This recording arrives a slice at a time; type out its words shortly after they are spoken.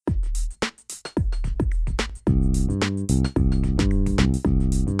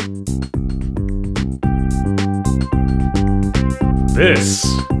This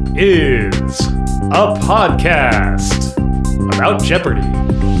is a podcast about Jeopardy!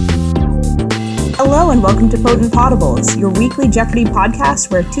 Hello and welcome to Potent Potables, your weekly Jeopardy podcast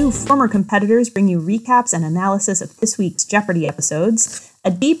where two former competitors bring you recaps and analysis of this week's Jeopardy episodes,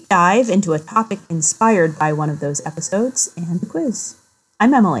 a deep dive into a topic inspired by one of those episodes, and a quiz.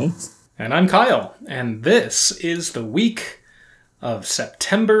 I'm Emily. And I'm Kyle, and this is the week of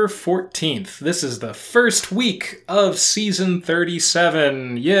September 14th. This is the first week of season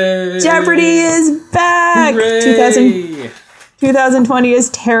 37. Yay! Jeopardy is back! 2020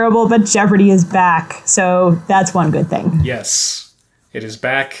 is terrible, but Jeopardy is back, so that's one good thing. Yes, it is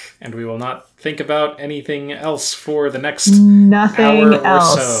back, and we will not think about anything else for the next Nothing hour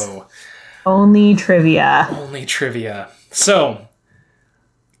else. or so. Only trivia. Only trivia. So,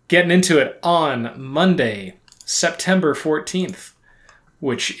 getting into it on Monday, September 14th,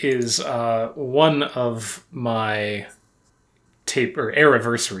 which is one of my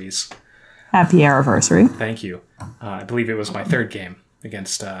anniversaries. Happy anniversary. Thank you. I believe it was my third game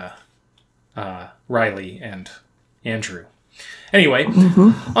against Riley and Andrew. Anyway,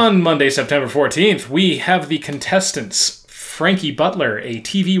 on Monday, September 14th, we have the contestants Frankie Butler, a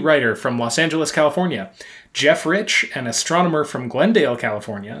TV writer from Los Angeles, California, Jeff Rich, an astronomer from Glendale,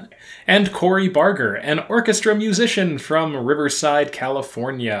 California, and Corey Barger, an orchestra musician from Riverside,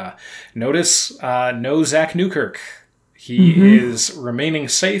 California. Notice no Zach Newkirk. He is remaining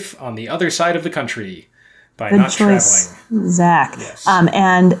safe on the other side of the country by Good not choice, traveling. Zach. Yes.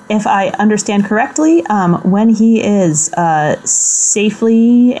 And if I understand correctly, when he is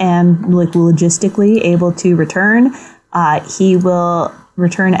safely and logistically able to return, he will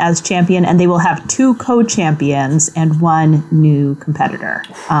return as champion, and they will have two co-champions and one new competitor.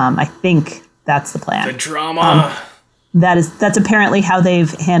 I think that's the plan. The drama. That's apparently how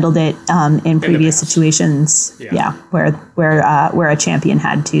they've handled it in previous situations. Yeah. Where a champion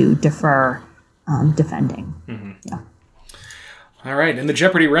had to defer defending. Yeah. All right, in the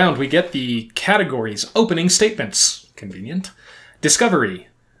Jeopardy round, we get the categories: opening statements, convenient; discovery;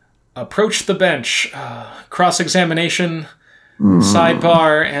 approach the bench; cross-examination;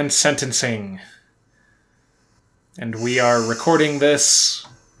 sidebar; and sentencing. And we are recording this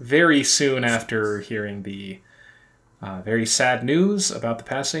very soon after hearing the very sad news about the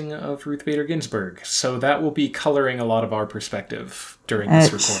passing of Ruth Bader Ginsburg. So that will be coloring a lot of our perspective during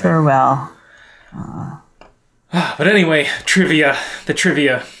this recording. Sure will. But anyway, trivia. The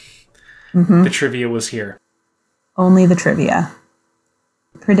trivia. The trivia was here. Only the trivia.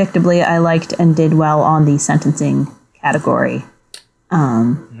 Predictably, I liked and did well on the sentencing category.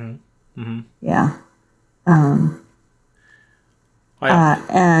 Yeah. And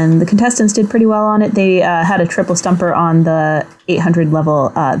the contestants did pretty well on it. They had a triple stumper on the 800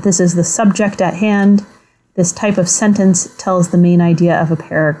 level. This is the subject at hand. This type of sentence tells the main idea of a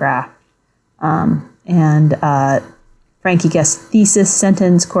paragraph. And Frankie guessed thesis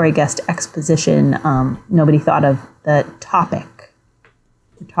sentence. Corey guessed exposition. Nobody thought of the topic.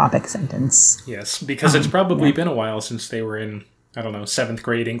 The topic sentence. Yes, because it's probably been a while since they were in, I don't know, 7th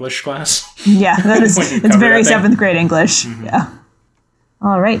grade English class. Yeah, it's very 7th grade English. Yeah.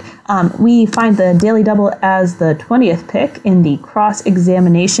 All right. We find the Daily Double as the 20th pick in the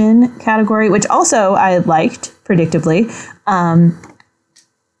cross-examination category, which also I liked, predictably.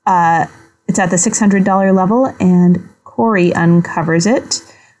 It's at the $600 level, and Corey uncovers it.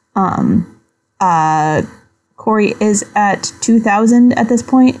 Corey is at $2,000 at this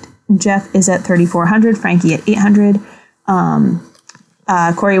point. Jeff is at $3,400. Frankie at $800.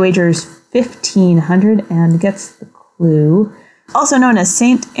 Corey wagers $1,500 and gets the clue. Also known as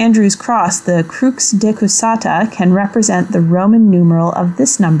St. Andrew's Cross, the Crux de Cusata can represent the Roman numeral of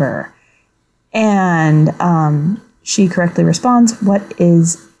this number. And she correctly responds, what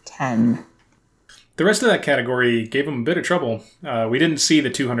is 10? The rest of that category gave him a bit of trouble. We didn't see the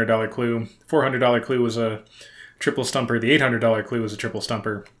 $200 clue. $400 clue was a triple stumper. The $800 clue was a triple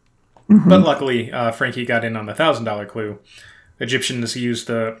stumper. But luckily, Frankie got in on the $1,000 clue. Egyptians used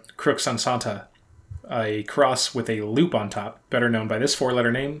the Crux ansata, a cross with a loop on top, better known by this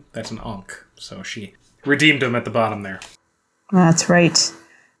four-letter name. That's an Ankh. So she redeemed him at the bottom there. That's right.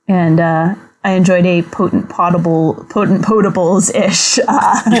 And I enjoyed a potent potables-ish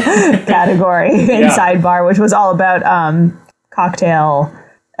category in Sidebar, which was all about cocktail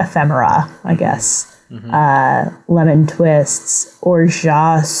ephemera, I guess. Lemon twists,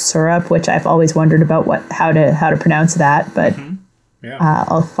 orgeat syrup, which I've always wondered about how to pronounce that, but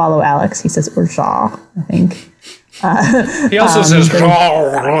I'll follow Alex. He says orgeat, I think. He also says he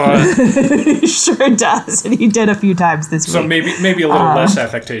sure does, and he did a few times this week. So maybe a little less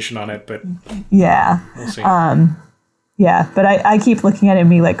affectation on it, but yeah, we'll see. Yeah, but I keep looking at it and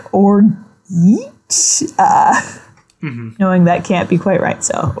being like, or yeet, knowing that can't be quite right.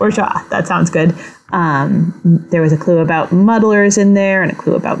 So, or ja, that sounds good. There was a clue about muddlers in there and a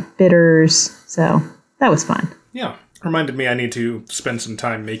clue about bitters. So that was fun. Yeah. Reminded me I need to spend some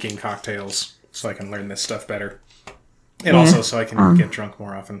time making cocktails so I can learn this stuff better. And also so I can get drunk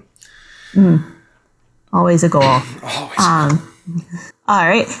more often. Always a goal. Always. All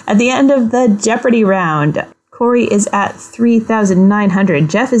right. At the end of the Jeopardy round, Corey is at 3,900.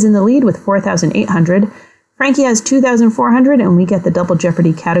 Jeff is in the lead with 4,800. Frankie has 2,400, and we get the double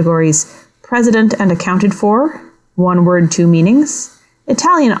Jeopardy categories: President and Accounted For, One Word, Two Meanings,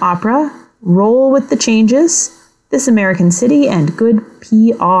 Italian Opera, Roll with the Changes, This American City, and Good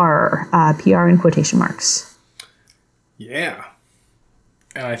PR. PR in quotation marks. Yeah.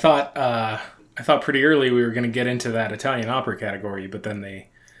 And I thought pretty early we were going to get into that Italian opera category, but then they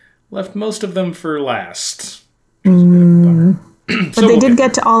left most of them for last. But they did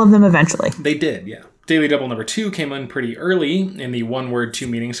get to all of them eventually. They did, yeah. Daily Double number 2 came in pretty early in the one word, two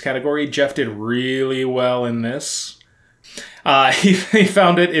meanings category. Jeff did really well in this. He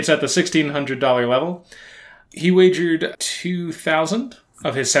found it. It's at the $1,600 level. He wagered 2,000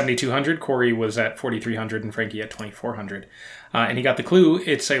 of his 7,200. Corey was at 4,300 and Frankie at 2,400. And he got the clue.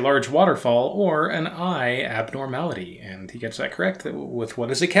 It's a large waterfall or an eye abnormality. And he gets that correct with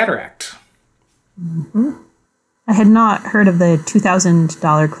what is a cataract. I had not heard of the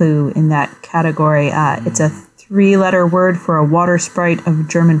 $2,000 clue in that category. It's a 3-letter word for a water sprite of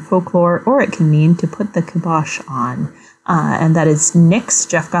German folklore, or it can mean to put the kibosh on. And that is nix.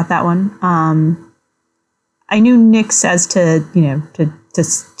 Jeff got that one. I knew nix as to, to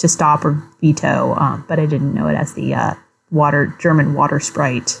stop or veto, but I didn't know it as the German water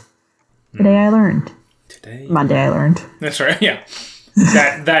sprite. Today I learned. Monday I learned. That's right, yeah.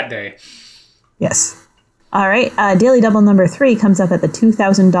 That day. Yes. All right. Daily Double number 3 comes up at the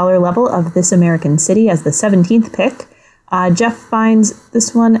 $2,000 level of This American City as the 17th pick. Jeff finds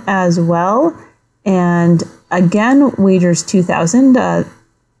this one as well, and again wagers 2,000.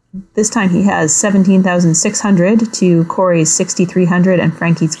 This time he has 17,600 to Corey's 6,300 and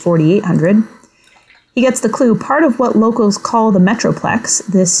Frankie's 4,800. He gets the clue: part of what locals call the Metroplex.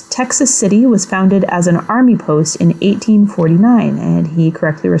 This Texas city was founded as an army post in 1849, and he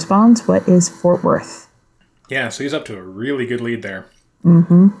correctly responds, what is Fort Worth? Yeah, so he's up to a really good lead there.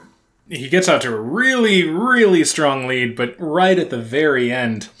 Mm-hmm. He gets out to a really, really strong lead, but right at the very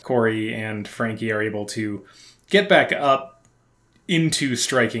end, Corey and Frankie are able to get back up into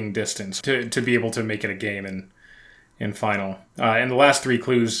striking distance to be able to make it a game in final. And the last 3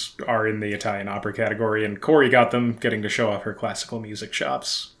 clues are in the Italian opera category, and Corey got them, getting to show off her classical music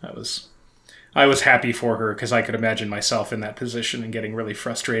chops. I was happy for her, because I could imagine myself in that position and getting really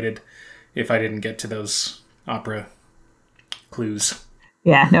frustrated if I didn't get to those opera clues.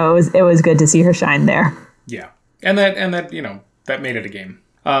 Yeah, no, it was good to see her shine there. Yeah. And that that made it a game.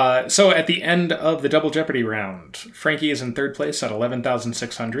 So at the end of the Double Jeopardy round, Frankie is in third place at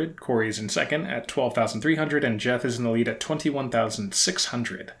 11,600, Corey is in second at 12,300, and Jeff is in the lead at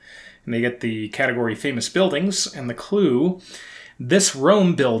 21,600. And they get the category Famous Buildings, and the clue: this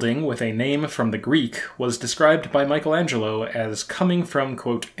Rome building with a name from the Greek was described by Michelangelo as coming from,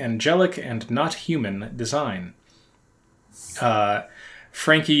 quote, angelic and not human design.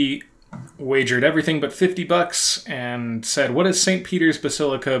 Frankie wagered everything but $50 and said, what is St. Peter's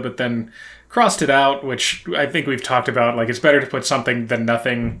Basilica, but then crossed it out, which I think we've talked about. Like, it's better to put something than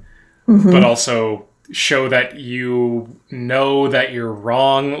nothing, but also show that you know that you're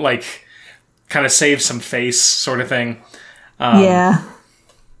wrong, like kind of save some face sort of thing. Yeah.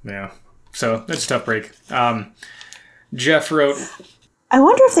 So that's a tough break. Jeff wrote, I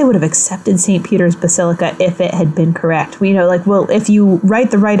wonder if they would have accepted St. Peter's Basilica if it had been correct. If you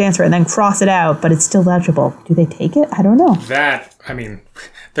write the right answer and then cross it out, but it's still legible, do they take it? I don't know.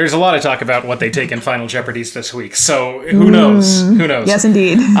 There's a lot of talk about what they take in Final Jeopardies this week, so who knows? Who knows? Yes,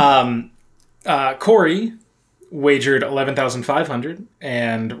 indeed. Corey wagered 11,500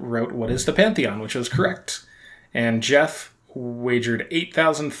 and wrote, what is the Pantheon, which was correct. And Jeff wagered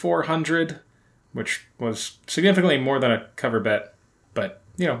 8,400, which was significantly more than a cover bet, but,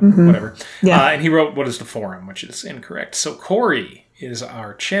 whatever. Yeah. And he wrote, what is the Forum, which is incorrect. So Corey is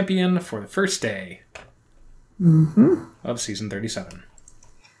our champion for the first day of season 37.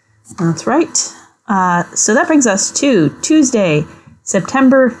 That's right. So that brings us to Tuesday,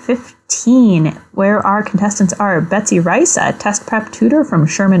 September 15, where our contestants are Betsy Rice, a test prep tutor from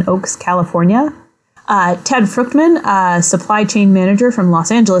Sherman Oaks, California, Ted Fruchtman, supply chain manager from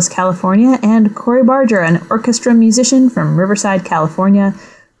Los Angeles, California, and Corey Barger, an orchestra musician from Riverside, California,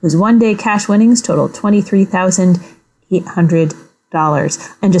 whose one-day cash winnings totaled $23,800.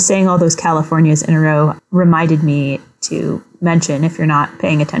 $800. And just saying all those Californias in a row reminded me to mention, if you're not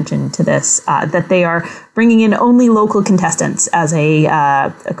paying attention to this, that they are bringing in only local contestants as a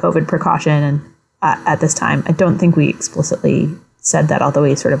COVID precaution. And at this time, I don't think we explicitly said that, although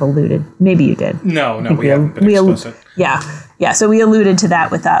we sort of alluded. Maybe you did. No, we haven't been explicit. Yeah. So we alluded to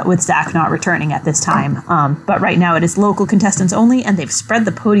that with Zach not returning at this time. But right now it is local contestants only, and they've spread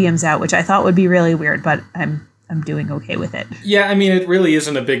the podiums out, which I thought would be really weird, but I'm doing okay with it. Yeah, I mean, it really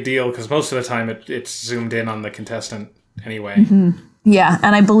isn't a big deal because most of the time it's zoomed in on the contestant anyway. Mm-hmm. Yeah,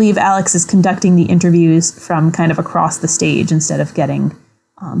 and I believe Alex is conducting the interviews from kind of across the stage instead of getting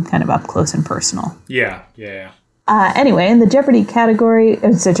kind of up close and personal. Yeah. Anyway, in the Jeopardy category,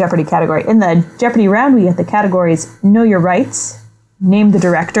 in the Jeopardy round, we get the categories Know Your Rights, Name the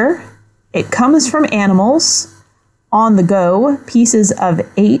Director, It Comes from Animals, On the Go, Pieces of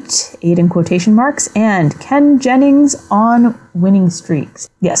Eight in quotation marks, and Ken Jennings on Winning Streaks.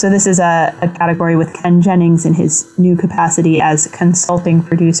 Yeah, so this is a category with Ken Jennings in his new capacity as consulting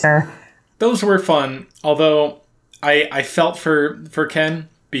producer. Those were fun, although I felt for Ken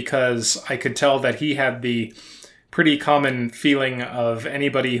because I could tell that he had the pretty common feeling of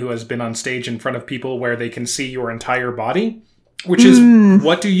anybody who has been on stage in front of people where they can see your entire body, which is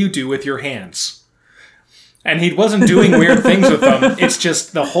what do you do with your hands? And he wasn't doing weird things with them. It's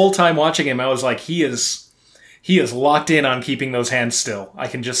just the whole time watching him, I was like, he is locked in on keeping those hands still. I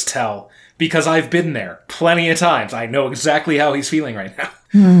can just tell because I've been there plenty of times. I know exactly how he's feeling right now.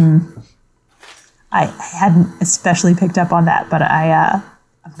 I hadn't especially picked up on that, but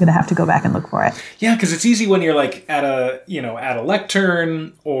I'm going to have to go back and look for it. Yeah, because it's easy when you're like at a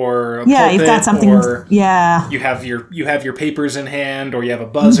lectern or a pulpit, you've got something. Or you have your papers in hand, or you have a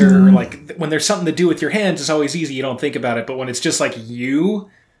buzzer. Mm-hmm. Like when there's something to do with your hands, it's always easy. You don't think about it, but when it's just like you,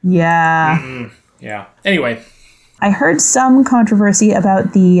 yeah. Anyway, I heard some controversy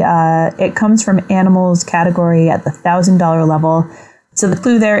about the It Comes from Animals category at the $1,000 level. So the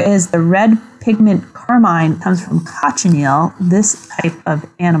clue there is the red pigment carmine comes from cochineal, this type of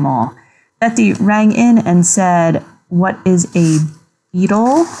animal. Betsy rang in and said, "What is a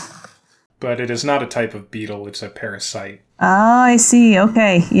beetle?" But it is not a type of beetle, it's a parasite. Oh, I see.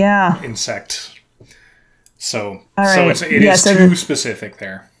 Okay, yeah. Insect. So, right. so it is too specific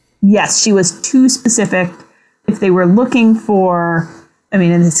there. Yes, she was too specific. If they were looking for, I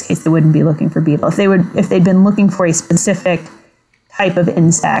mean, in this case, they wouldn't be looking for beetle. If they'd been looking for a specific type of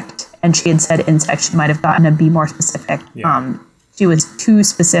insect, and she had said insect, she might have gotten a be more specific. Yeah. She was too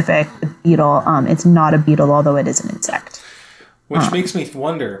specific with beetle. It's not a beetle, although it is an insect. Which makes me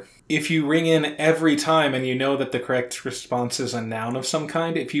wonder, if you ring in every time and you know that the correct response is a noun of some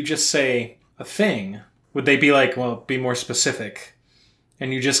kind, if you just say a thing, would they be like, well, be more specific?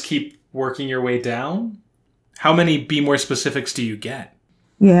 And you just keep working your way down? How many be more specifics do you get?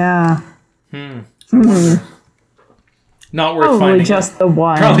 Yeah. Not worth Probably finding. Just the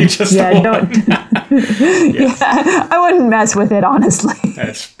one. Probably just the one. Yeah, I wouldn't mess with it, honestly.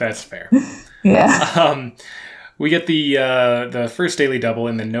 That's fair. Yeah. We get the first daily double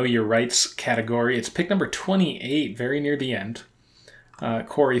in the Know Your Rights category. It's pick number 28, very near the end.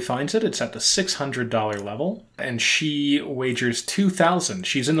 Corey finds it. It's at the $600 level, and she wagers $2,000.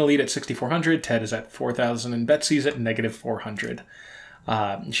 She's in the lead at $6,400. Ted is at $4,000, and Betsy's at -$400.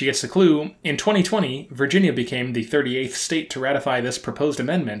 She gets the clue. In 2020, Virginia became the 38th state to ratify this proposed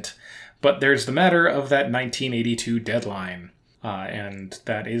amendment, but there's the matter of that 1982 deadline. And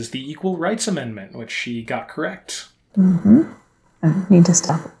that is the Equal Rights Amendment, which she got correct. Mm-hmm. I need to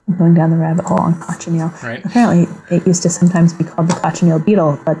stop going down the rabbit hole on cochineal. Right. Apparently, it used to sometimes be called the cochineal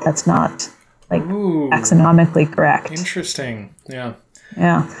beetle, but that's not, taxonomically correct. Interesting. Yeah.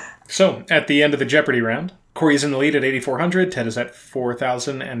 Yeah. So, at the end of the Jeopardy round, Corey's in the lead at 8,400, Ted is at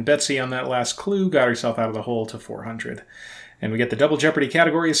 4,000, and Betsy on that last clue got herself out of the hole to 400. And we get the double Jeopardy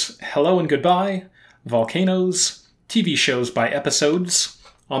categories, Hello and Goodbye, Volcanoes, TV shows by episodes,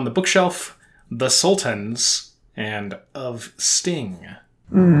 On the Bookshelf, The Sultans, and Of Sting,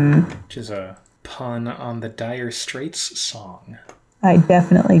 which is a pun on the Dire Straits song. I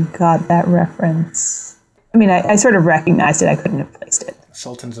definitely got that reference. I mean, I sort of recognized it. I couldn't have placed it.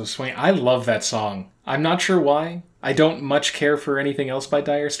 Sultans of Swing. I love that song. I'm not sure why. I don't much care for anything else by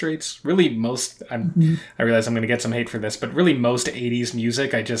Dire Straits. Really, I realize I'm going to get some hate for this, but really most 80s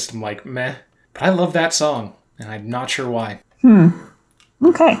music, I just am like, meh. But I love that song, and I'm not sure why.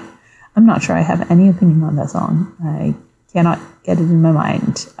 Okay. I'm not sure I have any opinion on that song. I cannot get it in my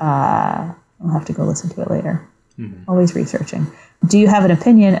mind. I'll have to go listen to it later. Always researching. Do you have an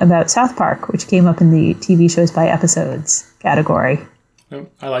opinion about South Park, which came up in the TV shows by episodes category?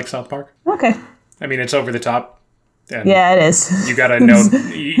 I like South Park. Okay. I mean, it's over the top And yeah, it is. you gotta know,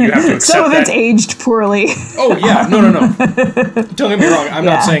 you have to accept Some of it's that. aged poorly. Oh, yeah. No. Don't get me wrong. I'm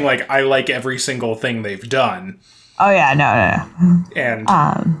not saying, like, I like every single thing they've done. Oh, yeah, no. And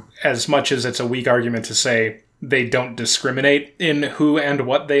as much as it's a weak argument to say they don't discriminate in who and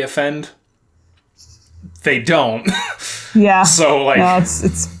what they offend, they don't. Yeah. So, like... No,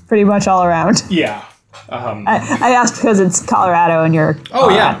 it's pretty much all around. Yeah. I asked because it's Colorado and you're... Oh,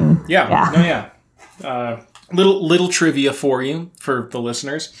 yeah. Yeah. No, yeah. Little trivia for you, for the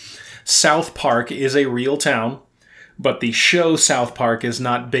listeners. South Park is a real town, but the show South Park is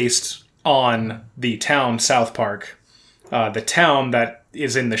not based on the town South Park. The town that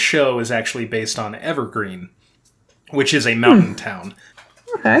is in the show is actually based on Evergreen, which is a mountain town.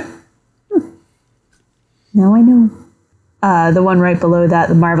 Okay. Now I know. The one right below that,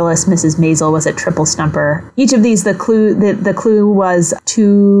 The Marvelous Mrs. Maisel, was a triple stumper. Each of these, the clue was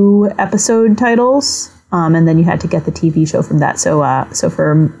 2 episode titles, and then you had to get the TV show from that. So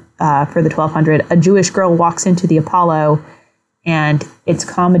for the 1200, a Jewish girl walks into the Apollo, and it's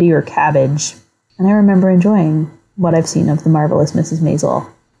comedy or cabbage. And I remember enjoying what I've seen of The Marvelous Mrs. Maisel.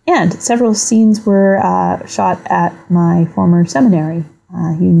 And several scenes were shot at my former seminary,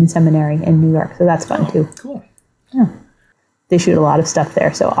 Union Seminary in New York. So that's fun too. Cool. Yeah. They shoot a lot of stuff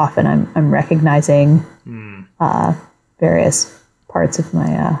there, so often I'm recognizing various parts of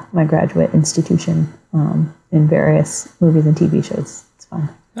my graduate institution in various movies and TV shows. It's fun.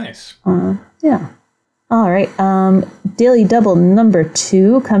 Nice. Yeah. All right. Daily Double number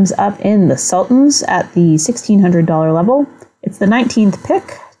 2 comes up in The Sultans at the $1,600 level. It's the 19th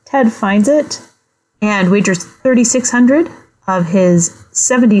pick. Ted finds it and wagers $3,600 of his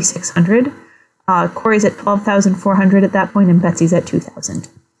 $7,600. Corey's at $12,400 at that point, and Betsy's at $2,000.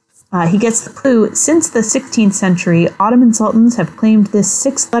 He gets the clue. Since the 16th century, Ottoman sultans have claimed this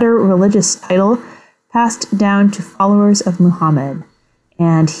 6-letter religious title passed down to followers of Muhammad.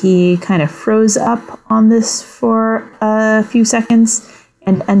 And he kind of froze up on this for a few seconds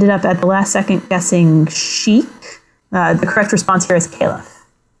and ended up at the last second guessing sheikh. The correct response here is caliph.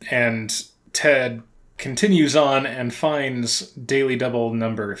 And Ted continues on and finds Daily Double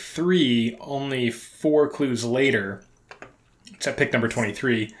number 3 only 4 clues later. It's at pick number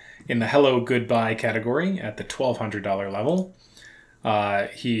 23 in the Hello Goodbye category at the $1,200 level.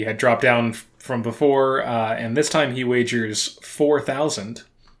 He had dropped down from before, and this time he wagers $4,000.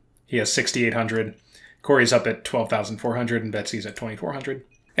 He has $6,800. Corey's up at $12,400, and Betsy's at $2,400.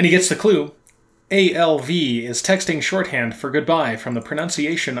 And he gets the clue. ALV is texting shorthand for goodbye from the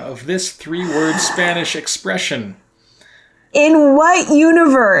pronunciation of this 3-word Spanish expression. In what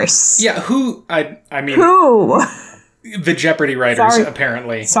universe? Yeah, who? I mean... Who? The Jeopardy writers,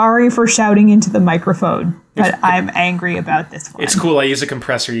 apparently. Sorry for shouting into the microphone, but I'm angry about this one. It's cool. I use a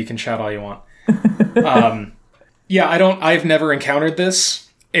compressor. You can shout all you want. Yeah, I've never encountered this.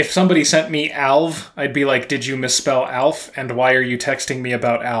 If somebody sent me Alv, I'd be like, did you misspell Alf? And why are you texting me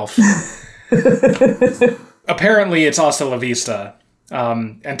about Alf? Apparently, it's Hasta la Vista.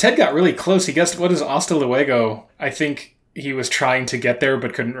 And Ted got really close. He guessed, what is Hasta Luego? I think he was trying to get there,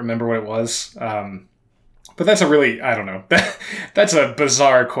 but couldn't remember what it was. But that's a really, I don't know. That's a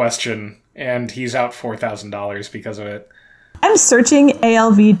bizarre question. And he's out $4,000 because of it. I'm searching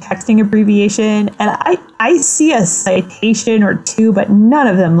ALV texting abbreviation, and I see a citation or 2, but none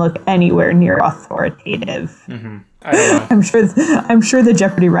of them look anywhere near authoritative. Mm-hmm. I don't know. I'm sure the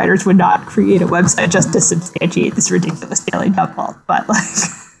Jeopardy writers would not create a website just to substantiate this ridiculous Daily Double. But like,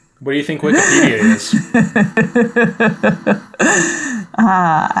 what do you think Wikipedia is?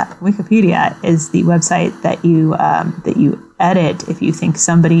 Wikipedia is the website that you edit if you think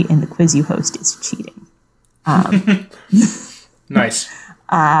somebody in the quiz you host is cheating. Nice.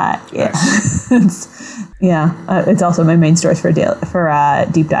 Yeah. It's also my main source for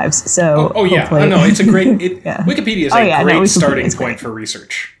deep dives. So yeah, no, it's a great. Wikipedia is a great starting point for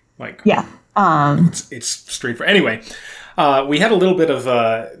research. Like, yeah, it's straightforward. Anyway, we had a little bit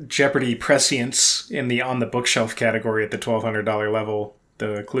of Jeopardy prescience in the on the bookshelf category at the $1,200 level.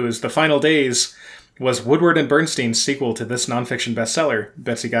 The clue is The Final Days was Woodward and Bernstein's sequel to this nonfiction bestseller.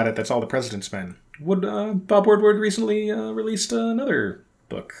 Betsy got it. That's All the President's Men. Bob Woodward recently released another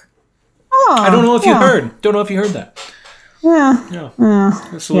book. Oh, I don't know if you heard. Don't know if you heard that. Yeah.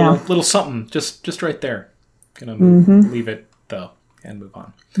 Just a little something. Just right there. Gonna leave it though and move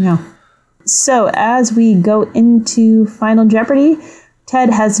on. Yeah. So as we go into Final Jeopardy,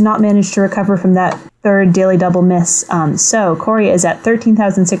 Ted has not managed to recover from that third Daily Double miss. So Corey is at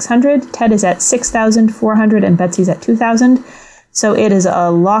 $13,600, Ted is at $6,400, and Betsy's at $2,000. So it is a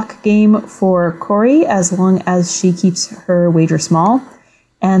lock game for Corey as long as she keeps her wager small.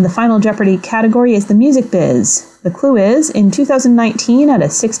 And the Final Jeopardy category is the music biz. The clue is, in 2019, at a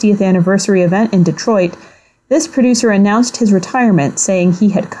 60th anniversary event in Detroit, this producer announced his retirement, saying he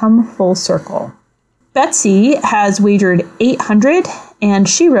had come full circle. Betsy has wagered 800, and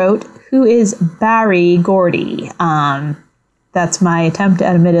she wrote, "Who is Barry Gordy?" That's my attempt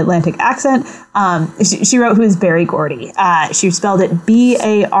at a mid-Atlantic accent. She wrote, "Who is Barry Gordy?" She spelled it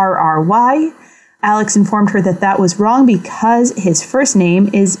Barry. Alex informed her that that was wrong because his first name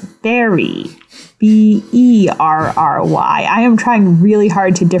is Barry. Berry. I am trying really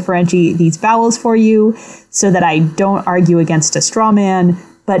hard to differentiate these vowels for you so that I don't argue against a straw man,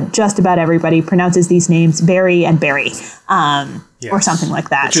 but just about everybody pronounces these names Barry and Barry, or something like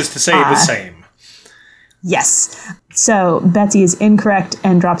that. Just to say the same. Yes. So Betsy is incorrect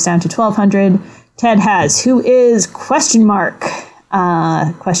and drops down to 1,200. Ted has "Who is question mark?"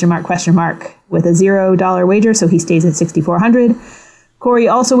 With a $0 wager, so he stays at 6,400. Corey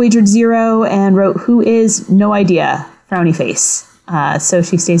also wagered 0 and wrote "Who is no idea?" Frowny face. So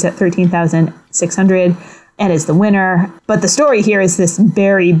she stays at 13,600 and is the winner. But the story here is this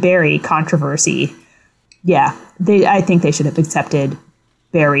Barry controversy. Yeah, I think they should have accepted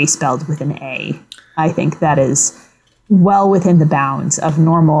Barry spelled with an A. I think that is well within the bounds of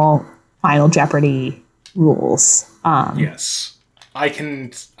normal Final Jeopardy rules. Yes. I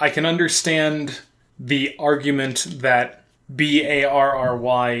can understand the argument that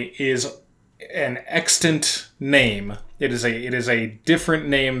Barry is an extant name. It is a different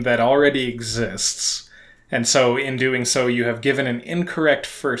name that already exists. And so in doing so, you have given an incorrect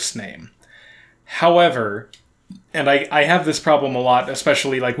first name. However, and I have this problem a lot,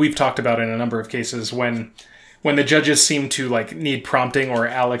 especially like we've talked about in a number of cases when the judges seem to like need prompting, or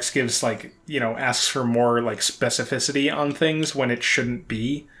Alex gives like, asks for more like specificity on things when it shouldn't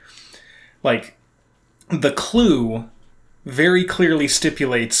be. Like the clue very clearly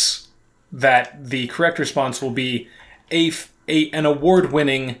stipulates that the correct response will be an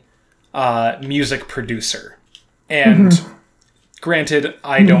award-winning music producer. And granted,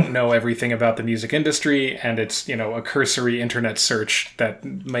 I don't know everything about the music industry, and it's, a cursory internet search that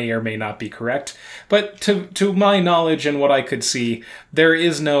may or may not be correct. But to my knowledge and what I could see, there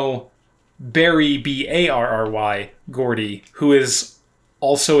is no Barry, Barry, Gordy, who is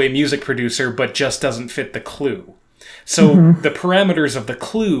also a music producer, but just doesn't fit the clue. So the parameters of the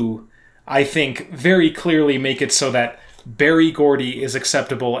clue, I think, very clearly make it so that Barry Gordy is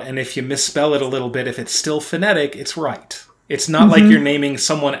acceptable, and if you misspell it a little bit, if it's still phonetic, it's right. It's not like you're naming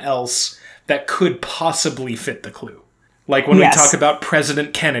someone else that could possibly fit the clue. Like when we talk about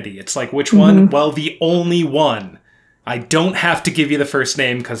President Kennedy, it's like, which one? Well, the only one. I don't have to give you the first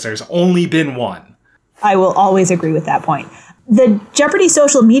name because there's only been one. I will always agree with that point. The Jeopardy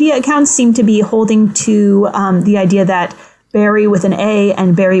social media accounts seem to be holding to the idea that Barry with an A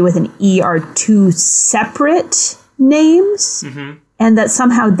and Barry with an E are two separate names, and that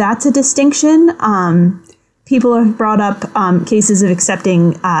somehow that's a distinction. People have brought up cases of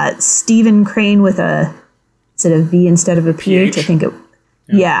accepting Stephen Crane with is it a V instead of a PH? I think it,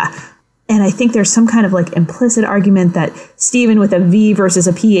 yeah. And I think there's some kind of like implicit argument that Stephen with a V versus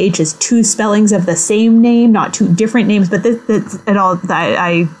a PH is two spellings of the same name, not two different names. But that's at all.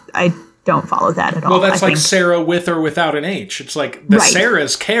 I don't follow that at all. Well, that's like Sarah with or without an H. It's like the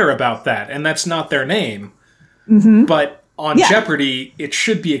Sarahs care about that, and that's not their name. But on Jeopardy, it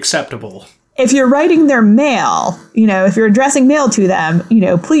should be acceptable. If you're writing their mail, if you're addressing mail to them,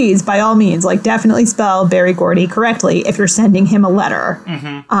 please, by all means, like definitely spell Barry Gordy correctly if you're sending him a letter.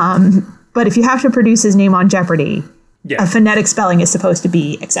 But if you have to produce his name on Jeopardy, a phonetic spelling is supposed to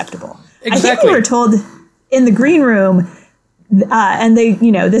be acceptable. Exactly. I think we were told in the green room, and they,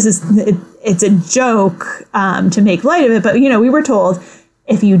 it's a joke to make light of it, but, we were told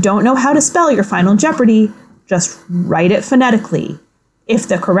if you don't know how to spell your Final Jeopardy, just write it phonetically. If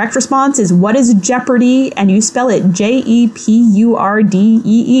the correct response is "What is Jeopardy?" and you spell it Jeopurdee,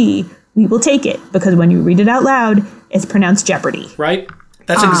 we will take it, because when you read it out loud, it's pronounced Jeopardy. Right?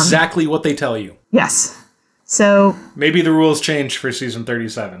 That's exactly what they tell you. Yes. So maybe the rules changed for season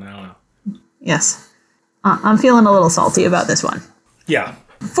 37. I don't know. Yes. I'm feeling a little salty about this one. Yeah.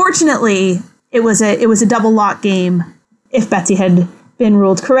 Fortunately, it was a double lock game. If Betsy had been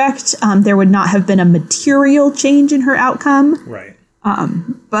ruled correct, there would not have been a material change in her outcome. Right.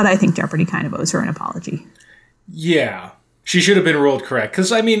 But I think Jeopardy kind of owes her an apology. Yeah. She should have been ruled correct.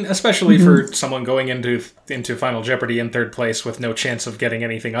 Because, especially for someone going into Final Jeopardy in third place with no chance of getting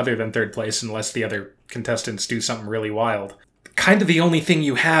anything other than third place unless the other contestants do something really wild. Kind of the only thing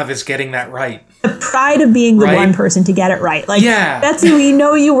you have is getting that right. The pride of being the one person to get it right. Like, Betsy, we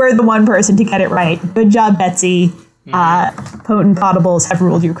know you were the one person to get it right. Good job, Betsy. Potent Potables have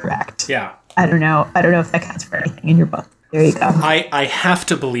ruled you correct. Yeah. I don't know if that counts for anything in your book. There you go. I have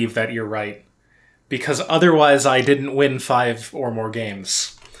to believe that you're right, because otherwise I didn't win 5 or more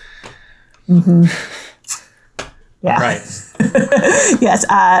games. Mm-hmm. Yeah. Right. Yes,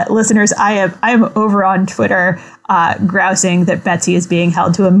 listeners, I am over on Twitter grousing that Betsy is being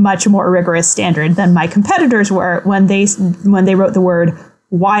held to a much more rigorous standard than my competitors were when they wrote the word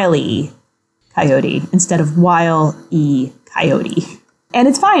Wile-E Coyote instead of Wile-E Coyote. And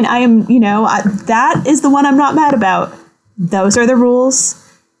it's fine. I am, that is the one I'm not mad about. Those are the rules.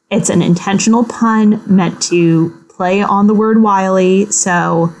 It's an intentional pun meant to play on the word Wile-E.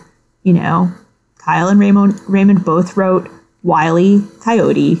 So, Kyle and Raymond both wrote Wile-E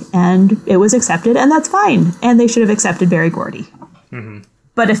Coyote, and it was accepted, and that's fine. And they should have accepted Berry Gordy. Mm-hmm.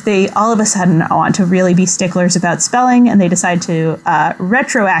 But if they all of a sudden want to really be sticklers about spelling and they decide to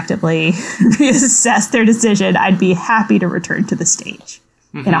retroactively reassess their decision, I'd be happy to return to the stage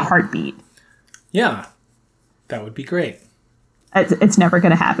in a heartbeat. Yeah, that would be great. It's never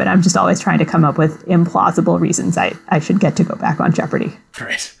going to happen. I'm just always trying to come up with implausible reasons I should get to go back on Jeopardy.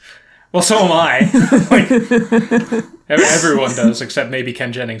 Right. Well, so am I. Everyone does, except maybe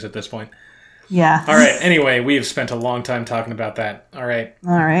Ken Jennings at this point. Yeah. All right. Anyway, we've spent a long time talking about that. All right.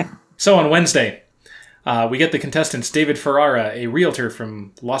 So on Wednesday, we get the contestants David Ferrara, a realtor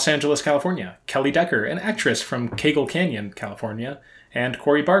from Los Angeles, California, Kelly Decker, an actress from Cagle Canyon, California, and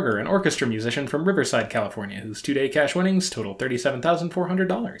Corey Barger, an orchestra musician from Riverside, California, whose 2-day cash winnings total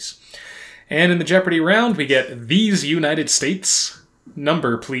 $37,400. And in the Jeopardy round, we get These United States,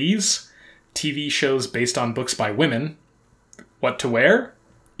 Number Please, TV shows based on books by women, What to Wear,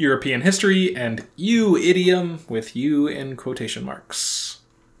 European History, and You Idiom, with you in quotation marks.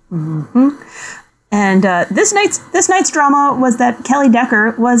 Mm-hmm. And this night's drama was that Kelly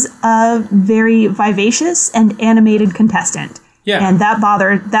Decker was a very vivacious and animated contestant. Yeah. And that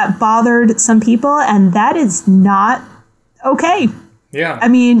bothered some people, and that is not okay. Yeah. I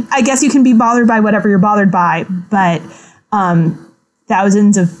mean, I guess you can be bothered by whatever you're bothered by, but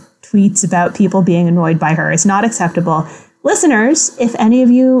thousands of tweets about people being annoyed by her is not acceptable. Listeners, if any of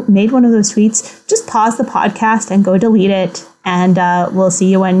you made one of those tweets, just pause the podcast and go delete it, and we'll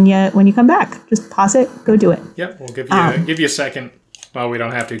see you when you come back. Just pause it, go do it. Yep, we'll give you a second. Well, we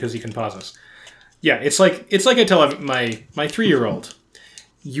don't have to because you can pause us. Yeah, it's like I tell my 3-year-old,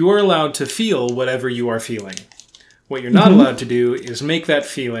 you are allowed to feel whatever you are feeling. What you're not allowed to do is make that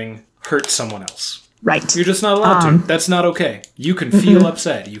feeling hurt someone else. Right. You're just not allowed to. That's not okay. You can feel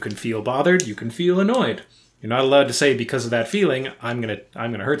upset. You can feel bothered. You can feel annoyed. You're not allowed to say, because of that feeling, I'm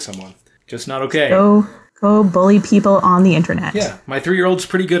gonna hurt someone. Just not okay. Go bully people on the internet. Yeah, my 3-year-old's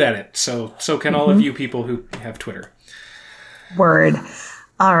pretty good at it. So can all of you people who have Twitter. Word.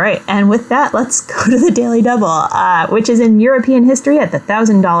 All right, and with that, let's go to the Daily Double, which is in European history at the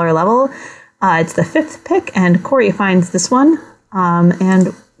 $1,000 level. It's the 5th pick, and Corey finds this one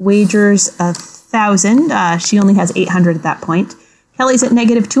and wagers 1,000. She only has 800 at that point. Kelly's at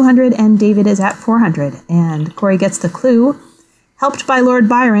negative 200, and David is at 400. And Corey gets the clue. Helped by Lord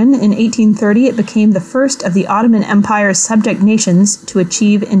Byron, in 1830, it became the first of the Ottoman Empire's subject nations to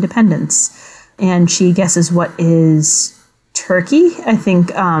achieve independence. And she guesses what is Turkey, I think,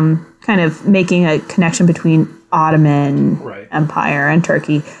 kind of making a connection between Ottoman Empire and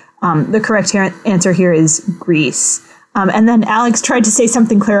Turkey. The correct answer here is Greece. And then Alex tried to say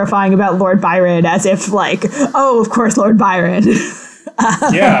something clarifying about Lord Byron, as if like, oh, of course, Lord Byron.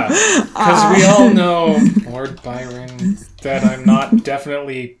 Yeah, because we all know Lord Byron, that I'm not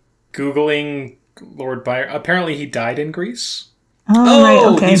definitely Googling Lord Byron. Apparently he died in Greece. Oh,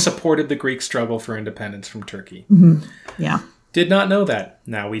 right, okay. He supported the Greek struggle for independence from Turkey. Mm-hmm. Yeah. Did not know that.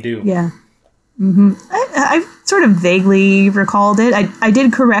 Now we do. Yeah. Mm-hmm. I sort of vaguely recalled it. I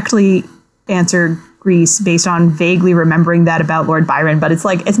did correctly answer Greece based on vaguely remembering that about Lord Byron, but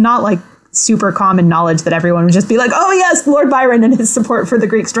it's not like super common knowledge that everyone would just be like, oh yes, Lord Byron and his support for the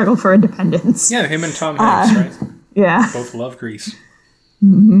Greek struggle for independence. Yeah, him and Tom Hanks, right? Yeah. Both love Greece.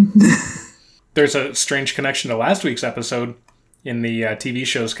 Mm-hmm. There's a strange connection to last week's episode in the TV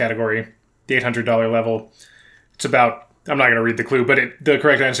shows category, the $800 level. It's about, I'm not going to read the clue, but the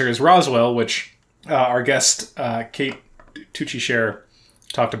correct answer is Roswell, which our guest, Kate Tucci-Share,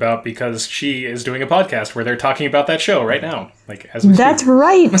 talked about because she is doing a podcast where they're talking about that show right now. Like as we That's speak.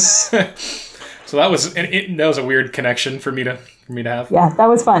 right. So that was a weird connection for me to have. Yeah, that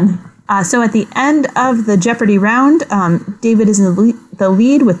was fun. So at the end of the Jeopardy round, David is in the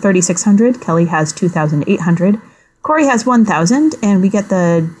lead with 3,600. Kelly has 2,800. Corey has 1,000, and we get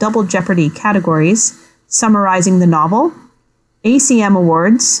the double Jeopardy categories: summarizing the novel, ACM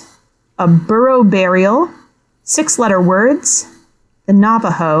awards, a burrow burial, 6-letter words, the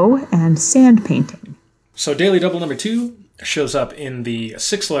Navajo, and sand painting. So Daily Double number 2 shows up in the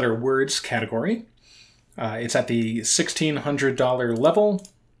 6-letter words category. It's at the $1,600 level.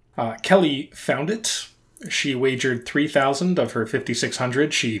 Kelly found it. She wagered $3,000 of her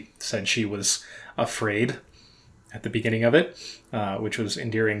 $5,600. She said she was afraid at the beginning of it, which was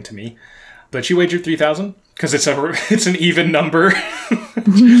endearing to me. But she wagered $3,000 because it's an even number.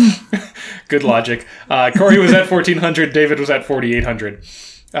 Good logic. Corey was at $1,400. David was at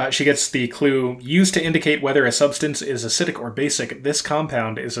 $4,800. She gets the clue, used to indicate whether a substance is acidic or basic. This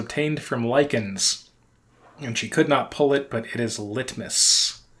compound is obtained from lichens. And she could not pull it, but it is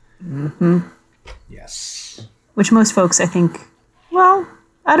litmus. Mm-hmm. Yes. Which most folks, I think, well,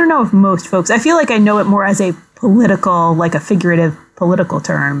 I don't know if most folks, I feel like I know it more as a political, like a figurative political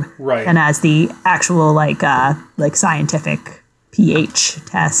term. Right. Than as the actual, like scientific pH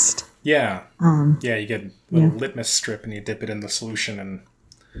test. Yeah. Yeah, you get a little litmus strip and you dip it in the solution and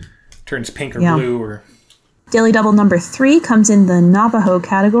it turns pink or blue or... Daily Double number 3 comes in the Navajo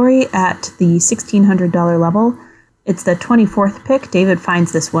category at the $1,600 level. It's the 24th pick. David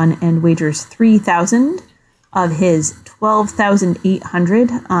finds this one and wagers $3,000 of his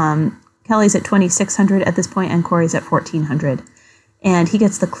 $12,800. Kelly's at $2,600 at this point, and Corey's at $1,400. And he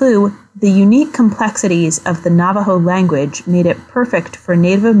gets the clue, the unique complexities of the Navajo language made it perfect for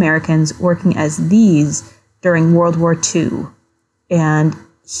Native Americans working as these during World War II. And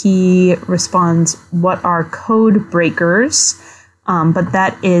he responds, what are code breakers? But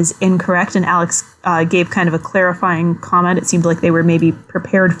that is incorrect. And Alex gave kind of a clarifying comment. It seemed like they were maybe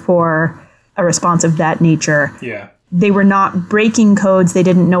prepared for a response of that nature. Yeah. They were not breaking codes. They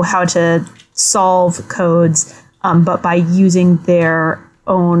didn't know how to solve codes. But by using their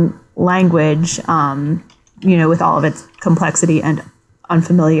own language, with all of its complexity and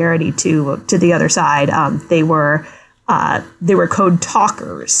unfamiliarity to the other side, they were code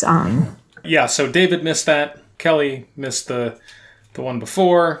talkers. Yeah, so David missed that. Kelly missed the one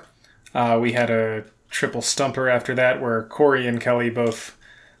before. We had a triple stumper after that where Corey and Kelly both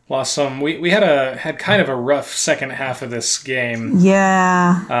lost some. We had kind of a rough second half of this game.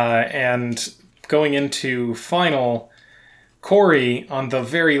 Yeah. And going into final, Corey, on the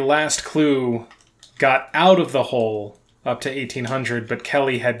very last clue, got out of the hole up to 1,800, but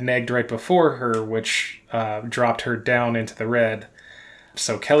Kelly had negged right before her, which dropped her down into the red.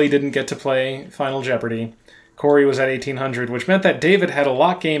 So Kelly didn't get to play Final Jeopardy. Corey was at 1,800, which meant that David had a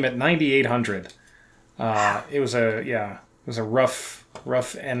lock game at 9,800. It was a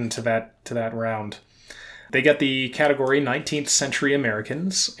rough end to that round. They get the category 19th Century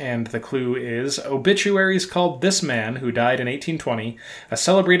Americans, and the clue is obituaries called this man who died in 1820, a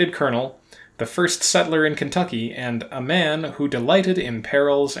celebrated colonel, the first settler in Kentucky, and a man who delighted in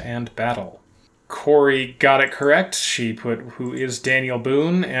perils and battle. Corey got it correct. She put who is Daniel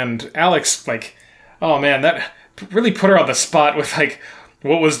Boone, and Alex, oh man, that really put her on the spot with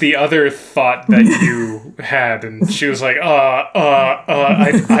what was the other thought that you had? And she was like,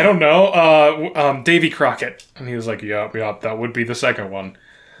 I don't know. Davy Crockett. And he was like, yup, that would be the second one.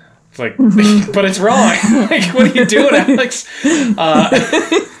 It's like, but it's wrong. What are you doing, Alex?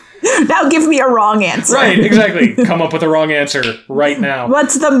 Now give me a wrong answer. Right, exactly. Come up with a wrong answer right now.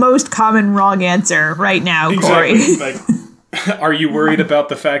 What's the most common wrong answer right now, Corey? Exactly. Are you worried about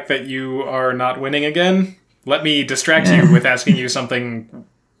the fact that you are not winning again? Let me distract you with asking you something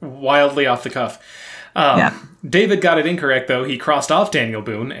wildly off the cuff. David got it incorrect, though. He crossed off Daniel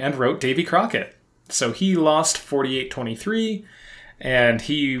Boone and wrote Davy Crockett. So he lost 48-23, and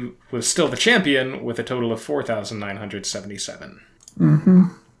he was still the champion with a total of 4,977. Mm-hmm.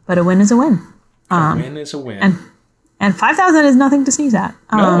 But a win is a win. A win is a win. And 5,000 is nothing to sneeze at.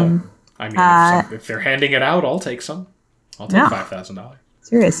 No. I mean, if they're handing it out, I'll take some. I'll take $5,000.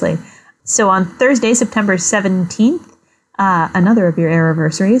 Seriously. So on Thursday, September 17th, another of your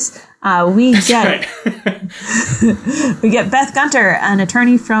anniversaries, we get Beth Gunter, an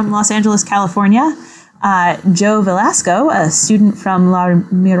attorney from Los Angeles, California, Joe Velasco, a student from La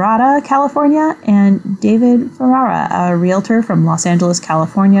Mirada, California, and David Ferrara, a realtor from Los Angeles,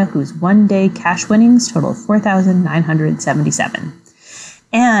 California, whose one-day cash winnings total 4,977.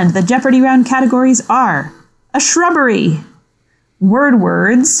 And the Jeopardy round categories are a shrubbery, word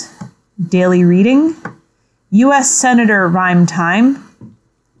words, daily reading, U.S. Senator rhyme time,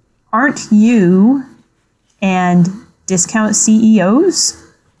 aren't you, and discount CEOs.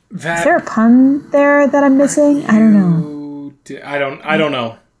 Is there a pun there that I'm missing? I don't know. I don't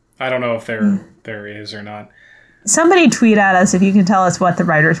know. I don't know if there is or not. Somebody tweet at us if you can tell us what the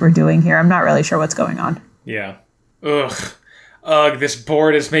writers were doing here. I'm not really sure what's going on. Yeah. Ugh. Ugh, this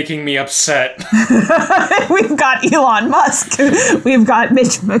board is making me upset. We've got Elon Musk. We've got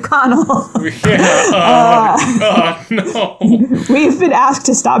Mitch McConnell. No. We've been asked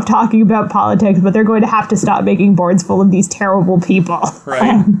to stop talking about politics, but they're going to have to stop making boards full of these terrible people.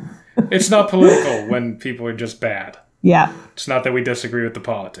 Right? It's not political when people are just bad. Yeah. It's not that we disagree with the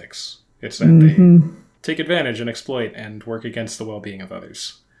politics. It's that they take advantage and exploit and work against the well-being of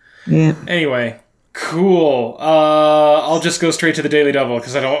others. Yeah. Anyway, cool. I'll just go straight to the Daily Double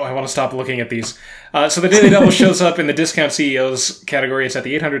because I want to stop looking at these. So the Daily Double shows up in the Discount CEOs category. It's at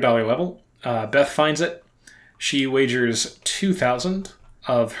the $800 level. Beth finds it. She wagers $2,000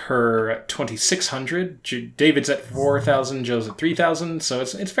 of her $2,600. David's at $4,000. Joe's at $3,000. So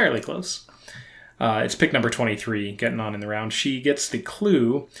it's fairly close. It's pick number 23, getting on in the round. She gets the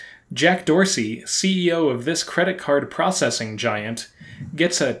clue. Jack Dorsey, CEO of this credit card processing giant,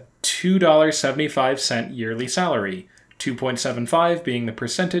 gets a $2.75 yearly salary, 2.75 being the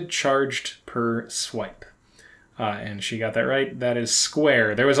percentage charged per swipe. And she got that right. That is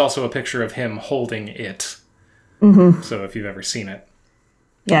Square. There was also a picture of him holding it. Mm-hmm. So if you've ever seen it.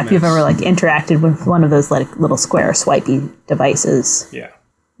 Yeah, if you've ever interacted with one of those little Square swipey devices. Yeah.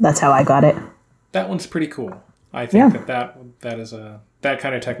 That's how I got it. That one's pretty cool. I think that is that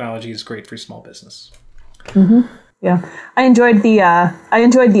kind of technology is great for small business. Mm-hmm. Yeah, I enjoyed the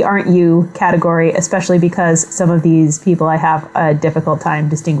aren't you category, especially because some of these people I have a difficult time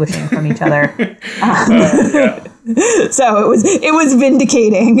distinguishing from each other. So it was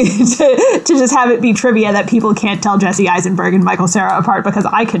vindicating to just have it be trivia that people can't tell Jesse Eisenberg and Michael Cera apart because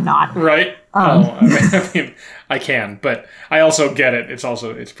I could not. Right? I mean, I can, but I also get it.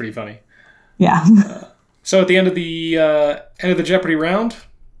 It's pretty funny. Yeah. So at the end of the Jeopardy round,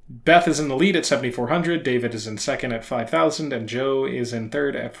 Beth is in the lead at 7,400, David is in second at 5,000, and Joe is in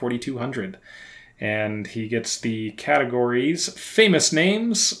third at 4,200. And he gets the categories famous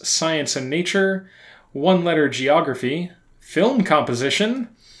names, science and nature, one-letter geography, film composition,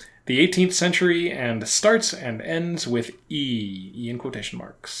 the 18th century, and starts and ends with E in quotation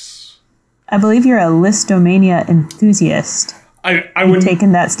marks. I believe you're a Listomania enthusiast. You've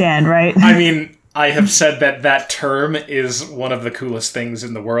taken that stand, right? I mean, I have said that term is one of the coolest things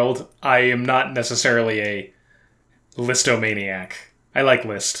in the world. I am not necessarily a listomaniac. I like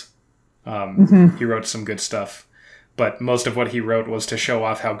Liszt. He wrote some good stuff, but most of what he wrote was to show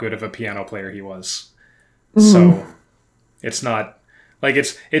off how good of a piano player he was. So it's not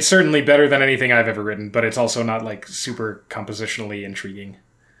it's certainly better than anything I've ever written, but it's also not super compositionally intriguing.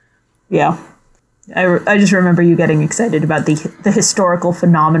 Yeah. I just remember you getting excited about the historical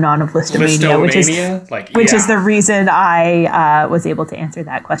phenomenon of Listomania, which is the reason I was able to answer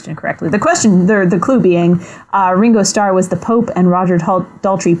that question correctly. The question, the clue being, Ringo Starr was the Pope and Roger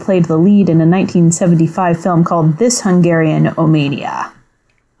Daltrey played the lead in a 1975 film called This Hungarian Omania.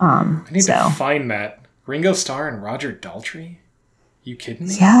 I need to find that. Ringo Starr and Roger Daltrey? You kidding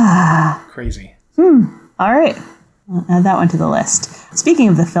me? Yeah. Crazy. All right. I'll add that one to the list. Speaking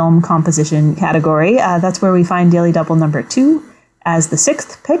of the film composition category, that's where we find Daily Double number 2 as the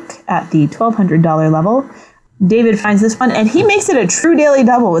 6th pick at the $1,200 level. David finds this one, and he makes it a true Daily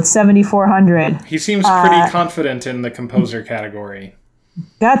Double with 7,400. He seems pretty confident in the composer category.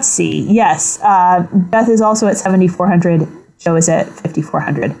 Gutsy, yes. Beth is also at 7,400. Joe is at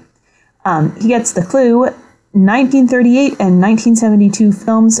 5,400. He gets the clue. 1938 and 1972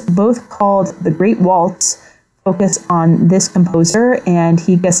 films, both called The Great Waltz, focus on this composer, and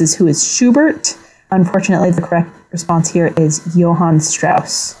he guesses who is Schubert. Unfortunately, the correct response here is Johann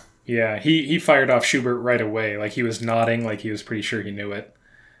Strauss. Yeah, he fired off Schubert right away. He was nodding, he was pretty sure he knew it.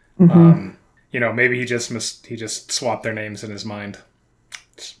 Maybe he just swapped their names in his mind.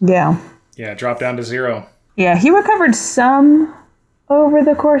 Yeah. Yeah, dropped down to 0. Yeah, he recovered some over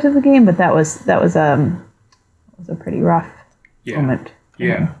the course of the game, but that was a pretty rough moment.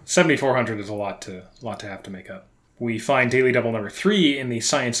 Yeah, 7,400 is a lot to have to make up. We find Daily Double number 3 in the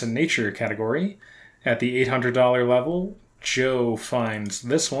Science and Nature category. At the $800 level, Joe finds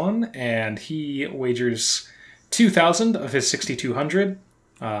this one, and he wagers 2,000 of his 6,200.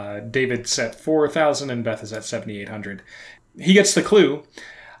 David's at 4,000, and Beth is at 7,800. He gets the clue.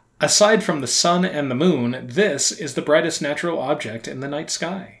 Aside from the sun and the moon, this is the brightest natural object in the night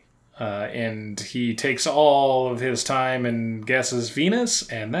sky. And he takes all of his time and guesses Venus,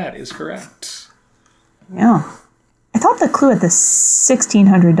 and that is correct. Yeah. I thought the clue at the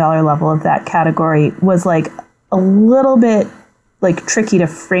 $1,600 level of that category was a little bit tricky to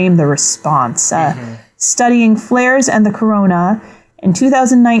frame the response. Studying flares and the corona, in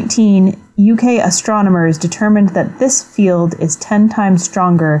 2019, UK astronomers determined that this field is 10 times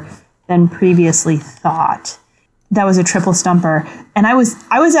stronger than previously thought. that was a triple stumper. And I was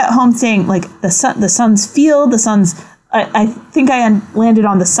at home saying, like, the sun's field, I think I landed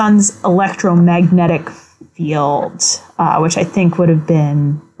on the sun's electromagnetic field, which I think would have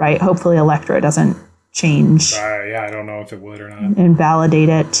been, right? Hopefully Electra doesn't change. Yeah, I don't know if it would or not. Invalidate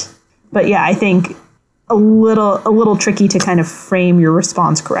it. But yeah, I think a little tricky to kind of frame your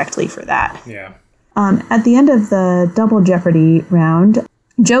response correctly for that. Yeah. At the end of the double Jeopardy round,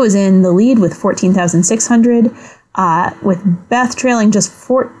 Joe is in the lead with 14,600, with Beth trailing just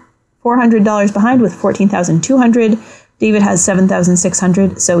 $400 behind with 14,200. David has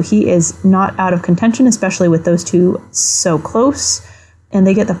 7,600, so he is not out of contention, especially with those two so close. And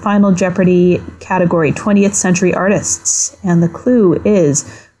they get the final Jeopardy category, 20th Century Artists. And the clue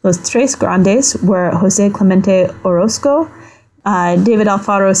is Los Tres Grandes were José Clemente Orozco, David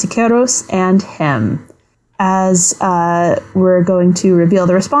Alfaro Siqueiros, and him. As we're going to reveal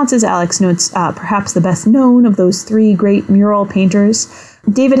the responses, Alex notes perhaps the best known of those three great mural painters.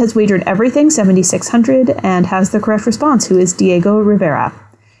 David has wagered everything, 7,600, and has the correct response, who is Diego Rivera.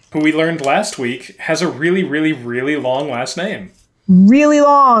 Who we learned last week has a really, really, really long last name. Really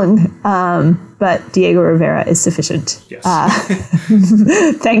long, but Diego Rivera is sufficient. Yes.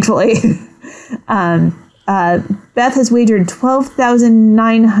 Thankfully. Beth has wagered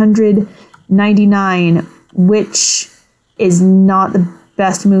 12,999, which is not the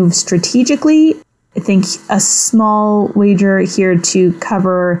best move strategically. I think a small wager here to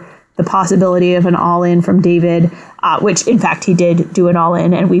cover the possibility of an all-in from David, which in fact he did do an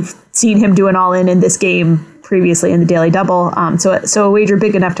all-in, and we've seen him do an all-in in this game previously in the Daily Double. So a wager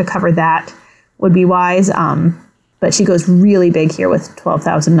big enough to cover that would be wise. But she goes really big here with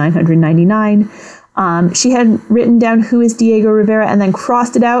 12,999. She had written down who is Diego Rivera and then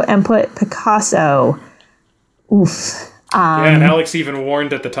crossed it out and put Picasso. Oof. Yeah, and Alex even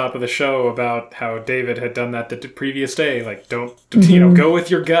warned at the top of the show about how David had done that the previous day. Like, don't, go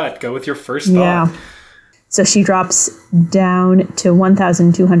with your gut. Go with your first thought. Yeah. So she drops down to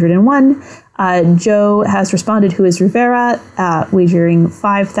 1,201. Joe has responded, who is Rivera, wagering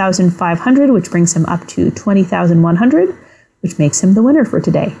 5,500, which brings him up to 20,100, which makes him the winner for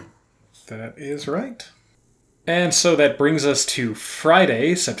today. That is right. And so that brings us to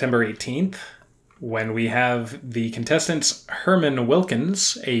Friday, September 18th, when we have the contestants Herman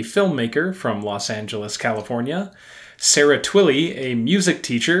Wilkins, a filmmaker from Los Angeles, California, Sarah Twilley, a music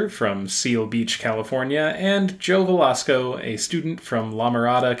teacher from Seal Beach, California, and Joe Velasco, a student from La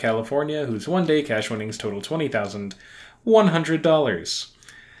Mirada, California, whose one-day cash winnings total $20,100.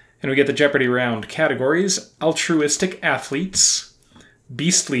 And we get the Jeopardy round categories: altruistic athletes,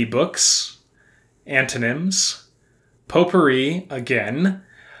 beastly books, antonyms, potpourri again,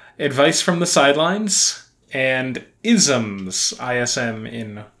 advice from the sidelines, and isms, ISM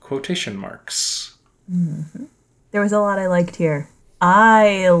in quotation marks. Mm-hmm. There was a lot I liked here.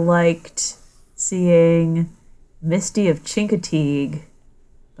 I liked seeing Misty of Chincoteague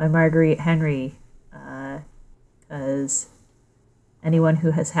by Marguerite Henry, because anyone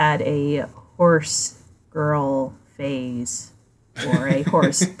who has had a horse girl phase or a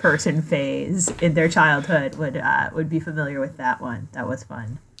horse person phase in their childhood would be familiar with that one. That was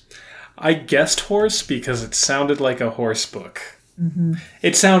fun. I guessed horse because it sounded like a horse book. Mm-hmm.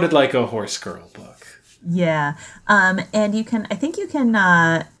 It sounded like a horse girl book. Yeah. And you could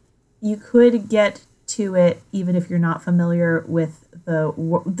get to it even if you're not familiar with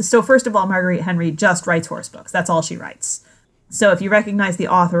so first of all, Marguerite Henry just writes horse books. That's all she writes. So if you recognize the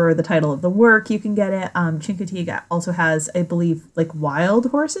author or the title of the work, you can get it. Chincoteague also has, I believe, like wild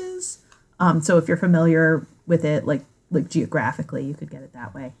horses. So if you're familiar with it, like geographically, you could get it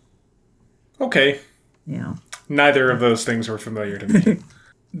that way. Okay. Yeah. Neither of those things were familiar to me.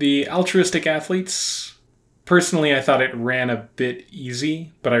 The altruistic athletes, personally, I thought it ran a bit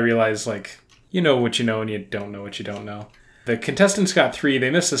easy, but I realized, you know what you know and you don't know what you don't know. The contestants got 3. They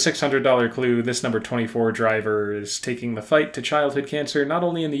missed the $600 clue. This number 24 driver is taking the fight to childhood cancer, not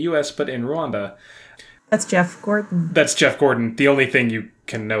only in the U.S., but in Rwanda. That's Jeff Gordon. That's Jeff Gordon. The only thing you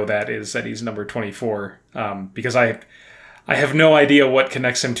can know that is that he's number 24, because I have no idea what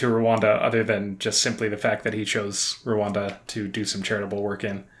connects him to Rwanda other than just simply the fact that he chose Rwanda to do some charitable work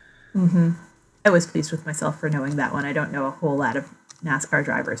in. Mm-hmm. I was pleased with myself for knowing that one. I don't know a whole lot of NASCAR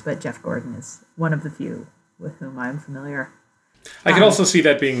drivers, but Jeff Gordon is one of the few with whom I'm familiar. I could also see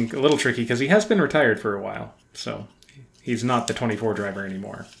that being a little tricky because he has been retired for a while, so he's not the 24 driver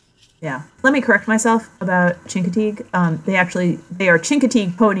anymore. Yeah. Let me correct myself about Chincoteague. They are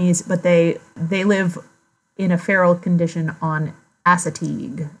Chincoteague ponies, but they live in a feral condition on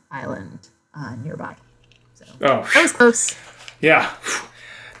Assateague Island nearby. So that was close. Yeah.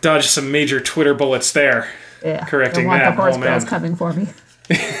 Dodged some major Twitter bullets there. Yeah. correcting I want that. the horse Oh, girls man. coming for me.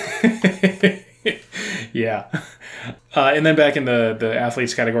 Yeah. And then back in the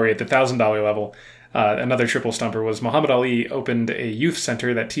athletes category at the $1,000 level, another triple stumper was Muhammad Ali opened a youth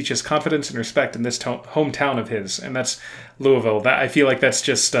center that teaches confidence and respect in this hometown of his, and that's Louisville. That I feel like that's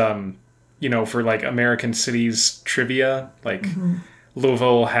just for like American cities trivia. Like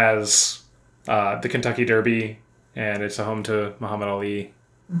Louisville has the Kentucky Derby, and it's a home to Muhammad Ali.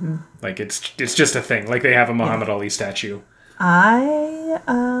 Like it's just a thing. Like they have a Muhammad Ali statue. I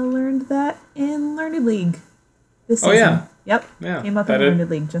learned that in Learned League this season. Oh yeah. Yep. Yeah. Came up in Learned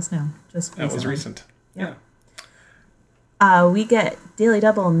League just now. That was recent. Yep. Yeah. We get Daily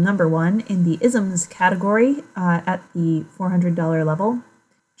Double number 1 in the isms category at the $400 level.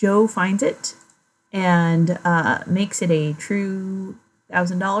 Joe finds it and makes it a true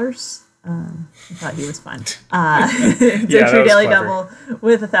 $1,000. I thought he was fun. It's a true daily double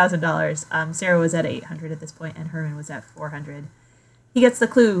with $1,000. Sarah was at 800 at this point, and Herman was at 400. He gets the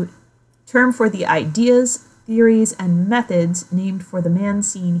clue: term for the ideas, theories, and methods named for the man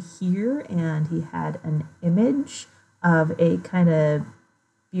seen here, and he had an image of a kind of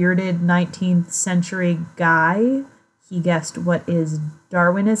bearded 19th century guy. He guessed what is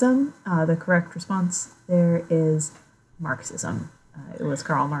Darwinism. The correct response there is Marxism. It was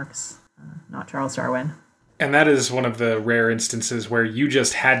Karl Marx. Not Charles Darwin. And that is one of the rare instances where you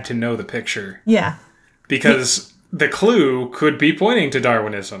just had to know the picture. Yeah. Because the clue could be pointing to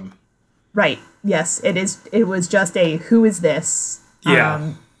Darwinism. Right. Yes, it is. It was just a who is this?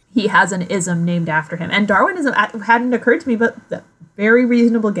 Yeah. He has an ism named after him. And Darwinism hadn't occurred to me, but very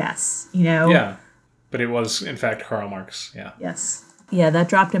reasonable guess, Yeah. But it was, in fact, Karl Marx. Yeah. Yes. Yeah, that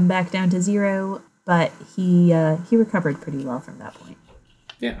dropped him back down to 0, but he recovered pretty well from that point.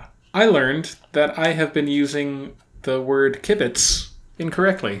 Yeah. I learned that I have been using the word kibitz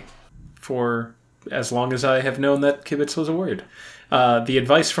incorrectly for as long as I have known that kibitz was a word. The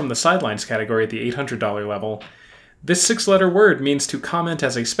advice from the sidelines category at the $800 level: this 6-letter word means to comment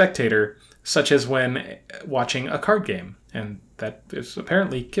as a spectator, such as when watching a card game. And that is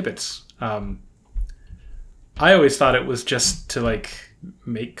apparently kibitz. I always thought it was just to,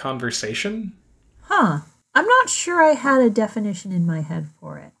 make conversation. Huh. I'm not sure I had a definition in my head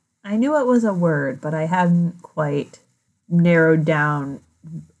for it. I knew it was a word, but I hadn't quite narrowed down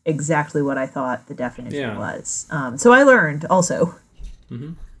exactly what I thought the definition was. So I learned also.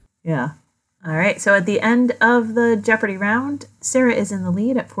 Mm-hmm. Yeah. All right. So at the end of the Jeopardy round, Sarah is in the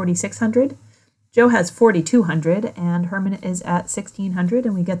lead at 4,600. Joe has 4,200, and Herman is at 1,600.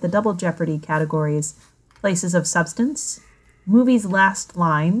 And we get the double Jeopardy categories: places of substance, movies' last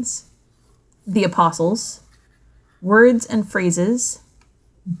lines, the apostles, words and phrases,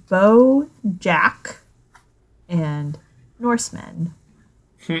 Bo Jack, and Norsemen.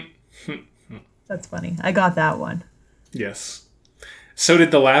 That's funny. I got that one. Yes. So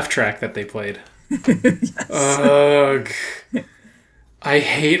did the laugh track that they played. Yes. Ugh. I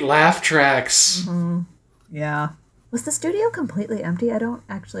hate laugh tracks. Mm-hmm. Yeah. Was the studio completely empty? I don't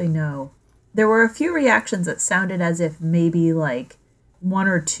actually know. There were a few reactions that sounded as if maybe 1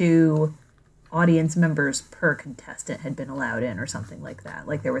 or 2 audience members per contestant had been allowed in or something like that.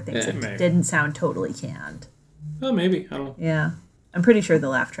 Like there were things that didn't sound totally canned. Oh, maybe. I don't know. Yeah. I'm pretty sure the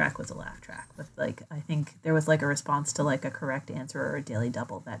laugh track was a laugh track with I think there was a response to a correct answer or a daily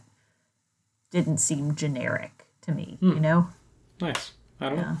double that didn't seem generic to me, Nice. I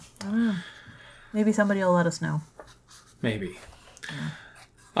don't know. I don't know. Maybe somebody will let us know. Maybe.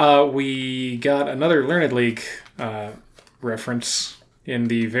 Yeah. We got another Learned League reference in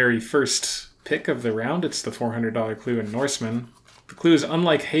the very first pick of the round. It's the $400 clue in Norseman. The clue is,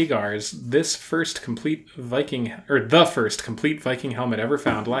 unlike Hagar's, the first complete Viking helmet ever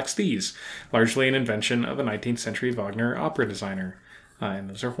found lacks these, largely an invention of a 19th century Wagner opera designer. And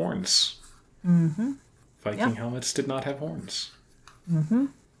those are horns. Mm-hmm. Viking helmets did not have horns. Mm-hmm.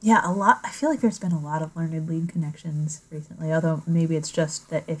 Yeah, a lot. I feel like there's been a lot of Learned League connections recently, although maybe it's just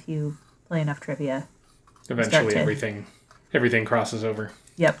that if you play enough trivia, eventually everything crosses over.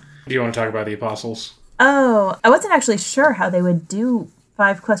 Yep. Do you want to talk about the apostles? Oh, I wasn't actually sure how they would do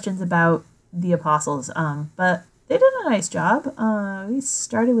 5 questions about the apostles, but they did a nice job. We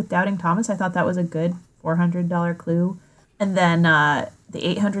started with Doubting Thomas. I thought that was a good $400 clue. And then the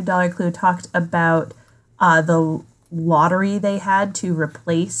 $800 clue talked about the lottery they had to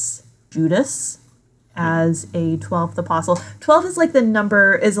replace Judas as a 12th apostle. 12 is the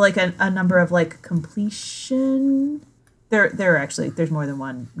number, is a number of completion. There actually, there's more than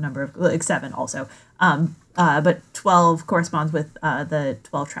one number of, 7 also. But 12 corresponds with the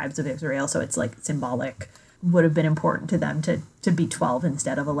 12 tribes of Israel, so it's symbolic. Would have been important to them to be 12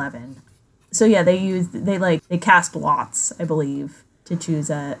 instead of 11. So yeah, they cast lots, I believe, to choose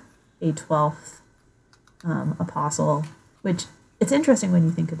a 12th apostle, which it's interesting when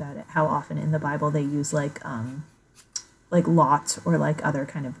you think about it, how often in the Bible they use like lots or like other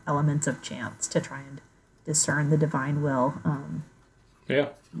kind of elements of chance to try and discern the divine will. Yeah.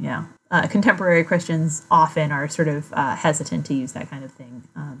 Yeah. Contemporary Christians often are sort of hesitant to use that kind of thing.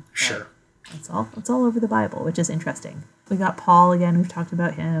 Sure. It's all over the Bible, which is interesting. We got Paul again. We've talked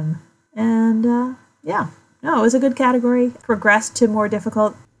about him. And yeah, no, it was a good category. Progressed to more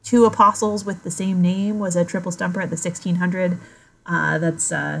difficult. 2 apostles with the same name was a triple stumper at the 1600.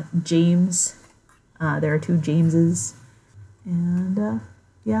 That's James. There are 2 Jameses. And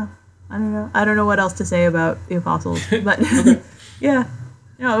yeah, I don't know. I don't know what else to say about the apostles. But yeah,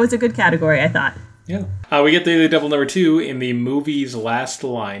 no, it was a good category, I thought. Yeah. We get Daily Double number 2 in the Movie's Last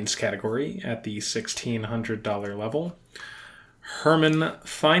Lines category at the $1,600 level. Herman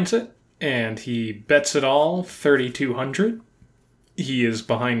finds it, and he bets it all, $3,200. He is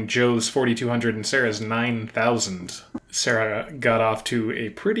behind Joe's $4,200 and Sarah's $9,000. Sarah got off to a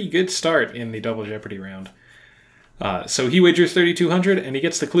pretty good start in the Double Jeopardy round. So he wagers $3,200, and he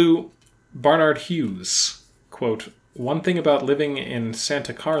gets the clue, Barnard Hughes. Quote, "One thing about living in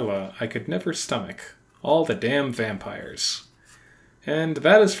Santa Carla I could never stomach. All the damn vampires." And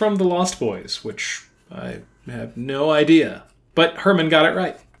that is from The Lost Boys, which I have no idea. But Herman got it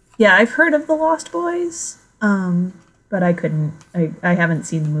right. Yeah, I've heard of The Lost Boys, but I couldn't. I haven't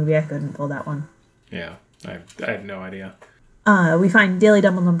seen the movie. I couldn't pull that one. Yeah, I had no idea. We find Daily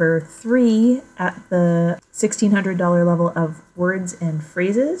Double number 3 at the $1,600 level of words and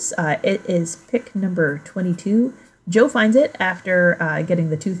phrases. It is pick number 22. Joe finds it after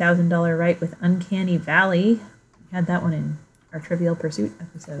getting the $2,000 right with Uncanny Valley. We had that one in our Trivial Pursuit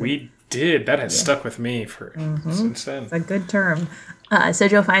episode. We did. That has stuck with me for since then. It's a good term. So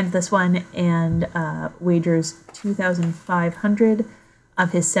Joe finds this one and wagers $2,500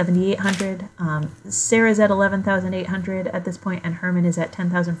 of his $7,800. Sarah's at $11,800 at this point, and Herman is at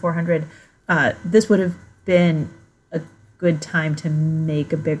 $10,400. This would have been a good time to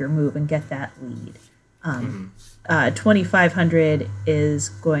make a bigger move and get that lead. $2,500 is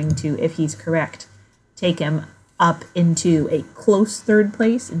going to, if he's correct, take him up into a close third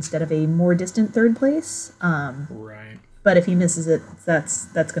place instead of a more distant third place. Right. But if he misses it, that's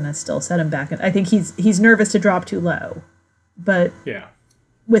going to still set him back. And I think he's nervous to drop too low. But yeah,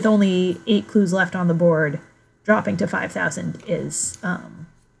 with only 8 clues left on the board, dropping to 5,000 is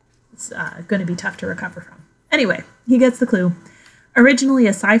going to be tough to recover from. Anyway, he gets the clue. Originally a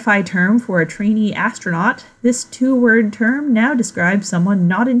sci-fi term for a trainee astronaut, this 2-word term now describes someone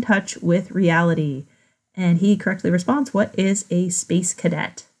not in touch with reality. And he correctly responds, what is a space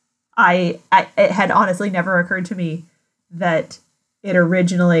cadet? It had honestly never occurred to me that it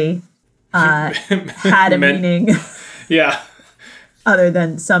originally had a meaning. Yeah. Other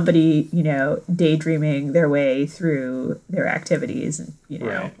than somebody, daydreaming their way through their activities and,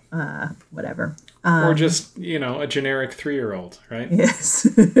 right. Whatever. Or just, a generic 3-year-old, right? Yes.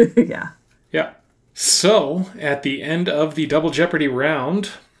 Yeah. Yeah. So, at the end of the Double Jeopardy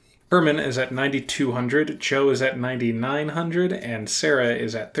round, Herman is at $9,200, Joe is at $9,900, and Sarah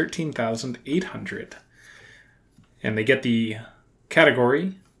is at $13,800. And they get the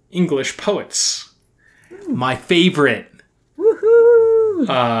category English Poets. My favorite. Woohoo!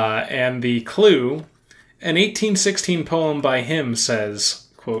 And the clue, an 1816 poem by him says,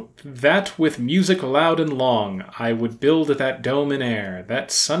 quote, "That with music loud and long, I would build that dome in air, that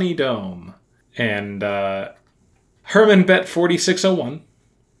sunny dome." And Herman bet 4601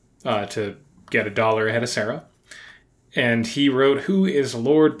 to get $1 ahead of Sarah. And he wrote, "Who is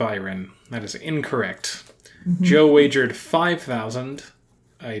Lord Byron?" That is incorrect. Mm-hmm. Joe wagered 5,000.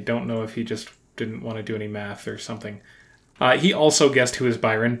 I don't know if he just didn't want to do any math or something. He also guessed who is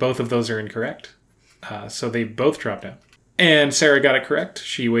Byron. Both of those are incorrect. So they both dropped out. And Sarah got it correct.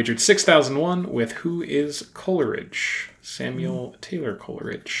 She wagered 6,001 with who is Coleridge. Samuel Taylor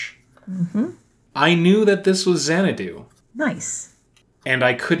Coleridge. Mm-hmm. I knew that this was Xanadu. Nice. And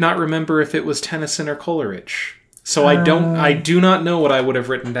I could not remember if it was Tennyson or Coleridge. So I do not know what I would have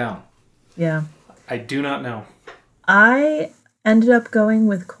written down. Yeah. I do not know. I ended up going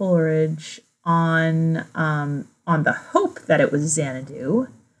with Coleridge on the hope that it was Xanadu.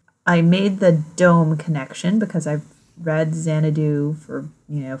 I made the dome connection because I've read Xanadu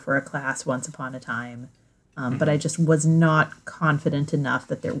for a class once upon a time. But I just was not confident enough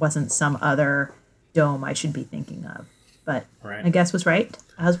that there wasn't some other dome I should be thinking of. But right. I guess was right,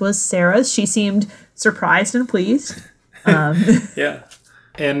 as was Sarah's. She seemed surprised and pleased. Yeah.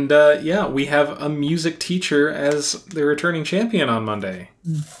 And, we have a music teacher as the returning champion on Monday.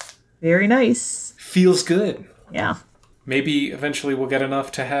 Very nice. Feels good. Yeah. Maybe eventually we'll get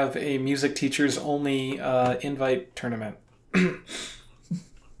enough to have a music teachers only invite tournament.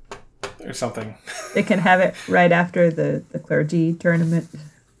 Or something. They can have it right after the clergy tournament.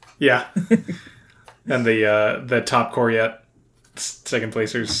 Yeah. And the top Coriat second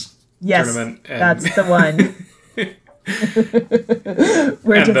placers tournament. And that's the one.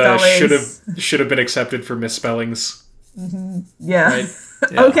 We're and just always... should have been accepted for misspellings. Yeah. Right?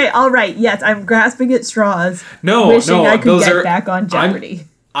 Yeah. Okay, all right. Yes, I'm grasping at straws. No, wishing I could those get are back on Jeopardy.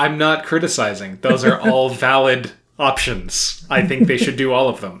 I'm not criticizing. Those are all valid options. I think they should do all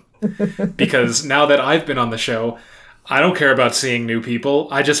of them. Because now that I've been on the show, I don't care about seeing new people.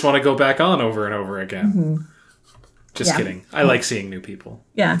 I just want to go back on over and over again. Just kidding. I like seeing new people.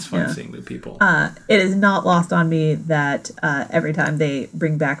 Yeah. It's fun seeing new people. It is not lost on me that every time they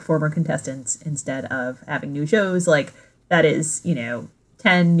bring back former contestants instead of having new shows, like that is,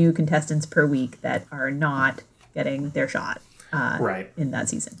 10 new contestants per week that are not getting their shot in that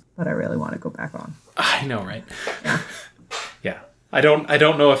season. But I really want to go back on. I know, right? Yeah. Yeah. I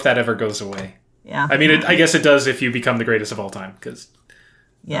don't know if that ever goes away. Yeah. I mean, I guess it does if you become the greatest of all time, because...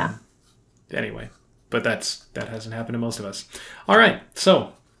 Yeah. Anyway. But that hasn't happened to most of us. All right,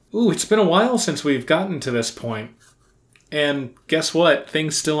 so... Ooh, it's been a while since we've gotten to this point. And guess what?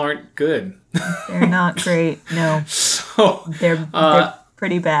 Things still aren't good. They're not great, no. So... They're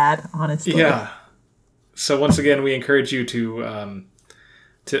pretty bad, honestly. Yeah. So once again, we encourage you to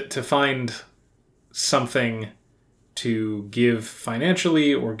find something to give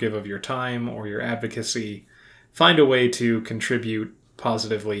financially or give of your time or your advocacy. Find a way to contribute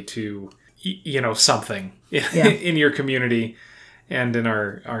positively to, something in your community and in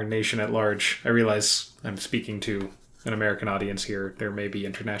our nation at large. I realize I'm speaking to an American audience here. There may be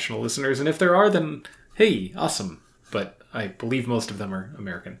international listeners, and if there are, then hey, awesome. But I believe most of them are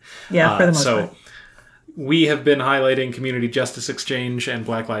American. Yeah, for the most part. We have been highlighting Community Justice Exchange and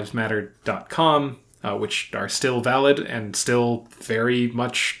BlackLivesMatter.com, which are still valid and still very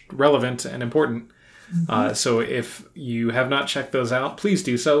much relevant and important. So if you have not checked those out, please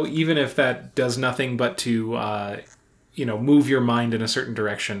do so, even if that does nothing but to, move your mind in a certain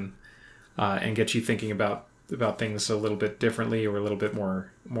direction and get you thinking about things a little bit differently or a little bit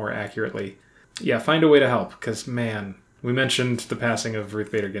more accurately. Yeah, find a way to help, because, man, we mentioned the passing of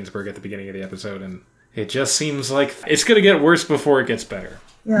Ruth Bader Ginsburg at the beginning of the episode, and it just seems like it's going to get worse before it gets better.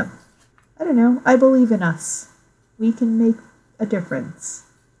 Yeah. I don't know. I believe in us. We can make a difference.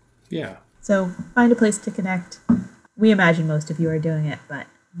 Yeah. So find a place to connect. We imagine most of you are doing it, but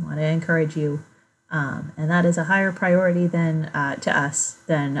I want to encourage you. And that is a higher priority than to us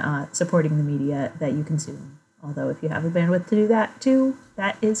than supporting the media that you consume. Although if you have the bandwidth to do that too,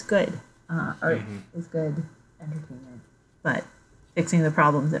 that is good. Art is good entertainment. But fixing the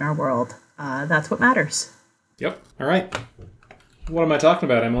problems in our world, that's what matters. Yep. All right. What am I talking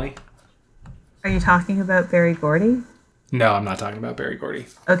about, Emily? Are you talking about Berry Gordy? No, I'm not talking about Berry Gordy.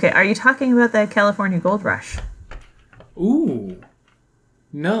 Okay, are you talking about the California Gold Rush? Ooh.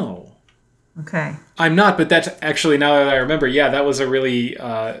 No. Okay. I'm not, but that's actually, now that I remember, yeah, that was a really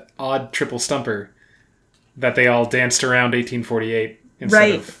odd triple stumper that they all danced around 1848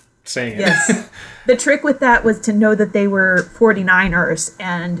 instead of saying it. Yes. The trick with that was to know that they were 49ers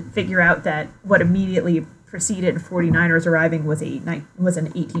and figure out that what immediately preceded 49ers arriving was an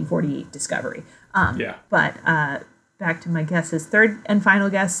 1848 discovery. Yeah. But back to my guesses. Third and final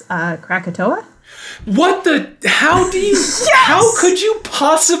guess, Krakatoa? What the? How do you? Yes! How could you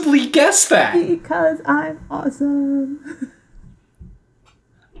possibly guess that? Because I'm awesome.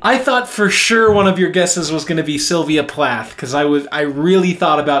 I thought for sure one of your guesses was going to be Sylvia Plath, because I really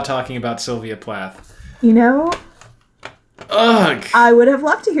thought about talking about Sylvia Plath. Ugh. I would have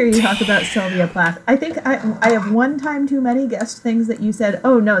loved to hear you talk about Sylvia Plath. I think I have one time too many guessed things that you said,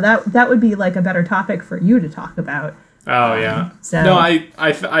 oh no, that would be like a better topic for you to talk about. Oh yeah. So. No,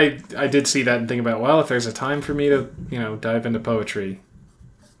 I did see that and think about, well, if there's a time for me to, dive into poetry,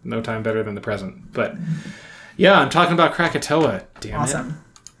 no time better than the present. But yeah, I'm talking about Krakatoa. Damn awesome. It.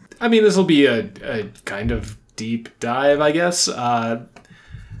 I mean, this will be a kind of deep dive, I guess. I'm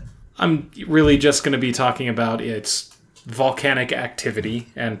really just going to be talking about its volcanic activity,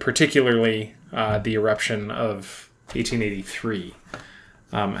 and particularly the eruption of 1883.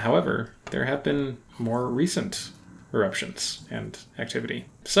 However, there have been more recent eruptions and activity.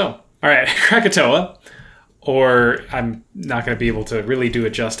 So, all right, Krakatoa, or I'm not going to be able to really do it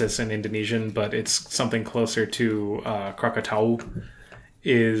justice in Indonesian, but it's something closer to Krakatau,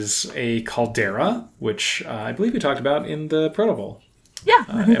 is a caldera, which I believe we talked about in the Protovol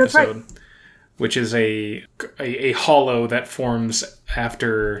I think episode, that's right. which is a hollow that forms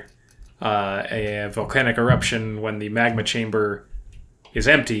after a volcanic eruption when the magma chamber is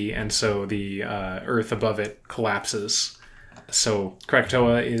empty, and so the earth above it collapses. So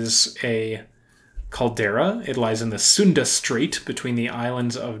Krakatoa is a caldera. It lies in the Sunda Strait between the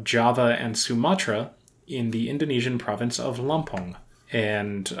islands of Java and Sumatra in the Indonesian province of Lampung.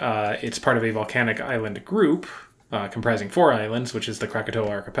 And it's part of a volcanic island group comprising 4 islands, which is the Krakatoa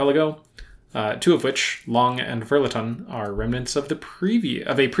archipelago, 2 of which, Long and Verliton, are remnants of a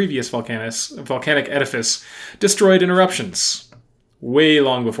previous volcanic edifice destroyed in eruptions way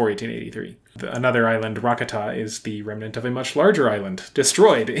long before 1883. Another island, Rakata, is the remnant of a much larger island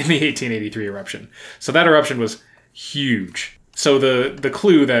destroyed in the 1883 eruption. So that eruption was huge. So the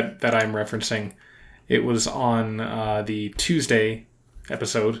clue that I'm referencing, it was on the Tuesday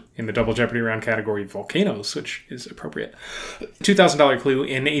episode in the Double Jeopardy round category volcanoes, which is appropriate. $2,000 clue: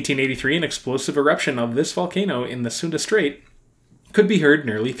 in 1883, an explosive eruption of this volcano in the Sunda Strait could be heard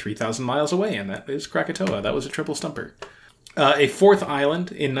nearly 3,000 miles away, and that is Krakatoa. That was a triple stumper. A 4th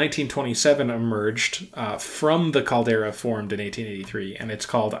island in 1927 emerged from the caldera formed in 1883, and it's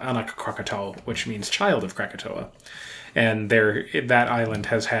called Anak Krakatau, which means child of Krakatoa. And that island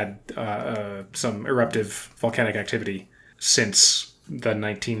has had some eruptive volcanic activity since the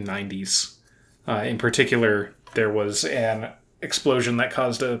 1990s. In particular, there was an explosion that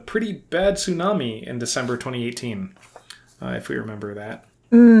caused a pretty bad tsunami in December 2018, if we remember that.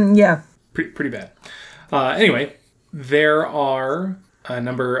 Yeah. Pretty bad. Anyway, there are a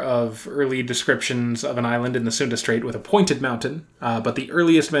number of early descriptions of an island in the Sunda Strait with a pointed mountain, but the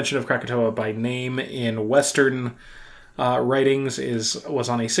earliest mention of Krakatoa by name in Western writings was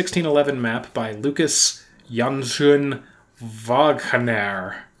on a 1611 map by Lucas Janszoon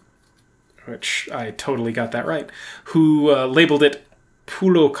Wagner, which I totally got that right, who labeled it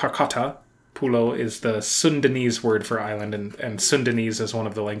Pulo Krakata. Pulo is the Sundanese word for island, and Sundanese is one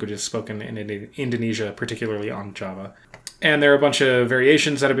of the languages spoken in Indonesia, particularly on Java. And there are a bunch of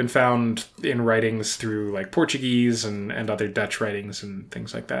variations that have been found in writings through like Portuguese and other Dutch writings and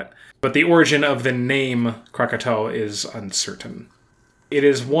things like that. But the origin of the name Krakatau is uncertain. It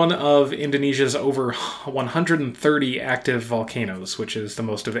is one of Indonesia's over 130 active volcanoes, which is the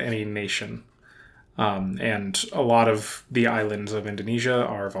most of any nation. And a lot of the islands of Indonesia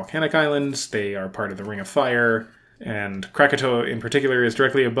are volcanic islands. They are part of the Ring of Fire. And Krakatoa, in particular, is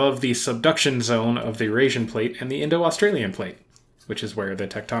directly above the subduction zone of the Eurasian Plate and the Indo-Australian Plate, which is where the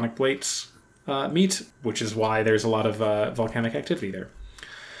tectonic plates meet, which is why there's a lot of volcanic activity there.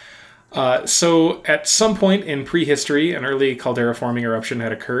 So at some point in prehistory, an early caldera-forming eruption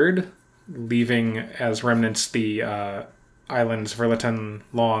had occurred, leaving as remnants the islands Verliton,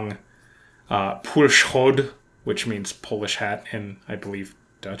 Long, Pulschod, which means Polish hat in, I believe,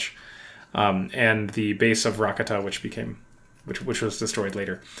 Dutch, and the base of Rakata, which was destroyed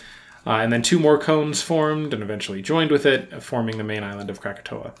later. And then 2 more cones formed and eventually joined with it, forming the main island of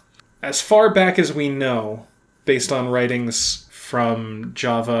Krakatoa. As far back as we know, based on writings from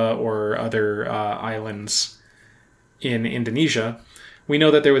Java or other islands in Indonesia, we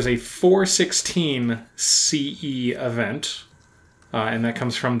know that there was a 416 CE event, and that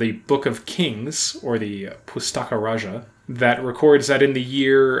comes from the Book of Kings, or the Pustaka Raja, that records that in the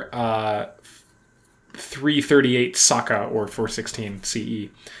year 338 Saka, or 416 CE,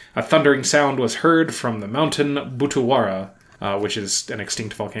 a thundering sound was heard from the mountain Butuwara, which is an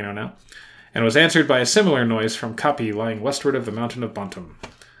extinct volcano now, and was answered by a similar noise from Kapi, lying westward of the mountain of Bantum.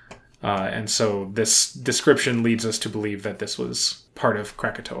 And so this description leads us to believe that this was part of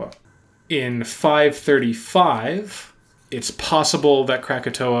Krakatoa. In 535... it's possible that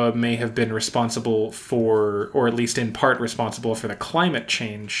Krakatoa may have been responsible for, or at least in part responsible for, the climate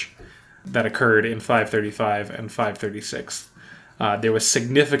change that occurred in 535 and 536. There was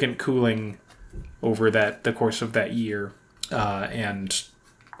significant cooling over the course of that year, and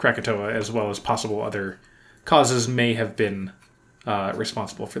Krakatoa, as well as possible other causes, may have been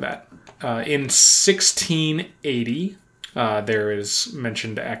responsible for that. In 1680, there is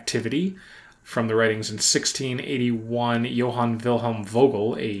mentioned activity. From the writings in 1681, Johann Wilhelm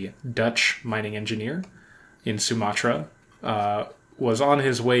Vogel, a Dutch mining engineer in Sumatra, was on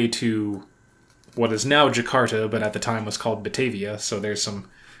his way to what is now Jakarta, but at the time was called Batavia, so there's some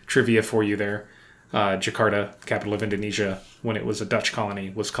trivia for you there. Jakarta, capital of Indonesia, when it was a Dutch colony,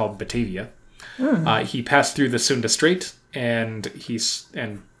 was called Batavia. He passed through the Sunda Strait, and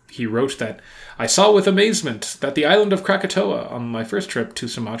he wrote that, "I saw with amazement that the island of Krakatoa, on my first trip to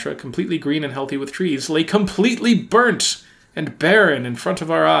Sumatra, completely green and healthy with trees, lay completely burnt and barren in front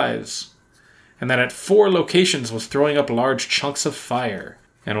of our eyes, and that at 4 locations was throwing up large chunks of fire.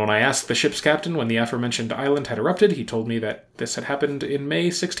 And when I asked the ship's captain when the aforementioned island had erupted, he told me that this had happened in May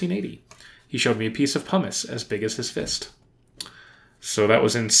 1680. He showed me a piece of pumice as big as his fist. So that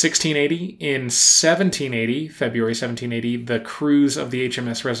was in 1680. In 1780, February 1780, the crews of the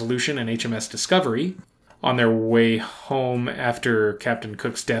HMS Resolution and HMS Discovery, on their way home after Captain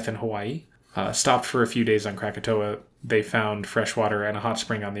Cook's death in Hawaii, stopped for a few days on Krakatoa. They found fresh water and a hot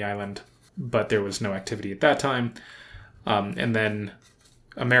spring on the island, but there was no activity at that time. And then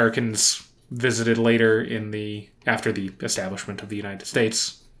Americans visited later after the establishment of the United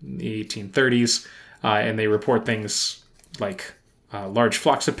States in the 1830s, and they report things like large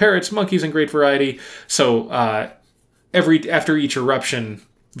flocks of parrots, monkeys in great variety. So after each eruption,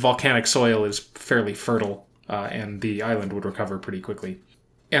 volcanic soil is fairly fertile, and the island would recover pretty quickly.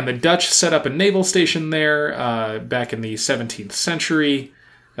 And the Dutch set up a naval station there back in the 17th century,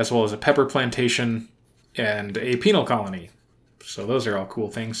 as well as a pepper plantation and a penal colony. So those are all cool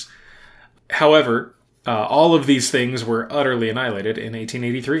things. However, all of these things were utterly annihilated in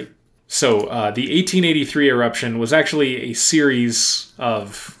 1883. So the 1883 eruption was actually a series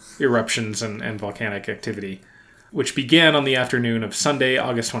of eruptions and volcanic activity, which began on the afternoon of Sunday,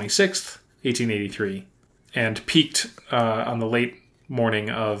 August 26th, 1883, and peaked on the late morning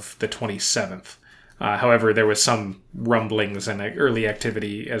of the 27th. However, there was some rumblings and early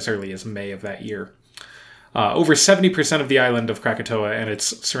activity as early as May of that year. Over 70% of the island of Krakatoa and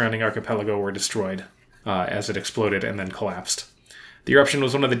its surrounding archipelago were destroyed as it exploded and then collapsed. The eruption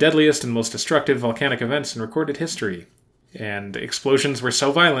was one of the deadliest and most destructive volcanic events in recorded history, and explosions were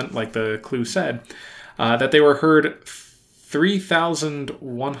so violent, like the clue said, that they were heard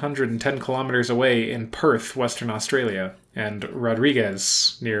 3,110 kilometers away in Perth, Western Australia, and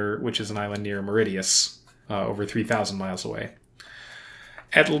Rodrigues, which is an island near Mauritius, over 3,000 miles away.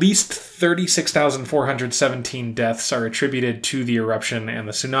 At least 36,417 deaths are attributed to the eruption and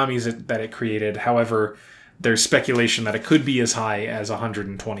the tsunamis that it created. However, there's speculation that it could be as high as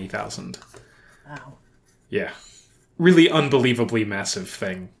 120,000. Wow. Yeah. Really unbelievably massive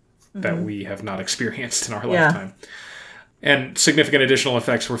thing that we have not experienced in our lifetime. And significant additional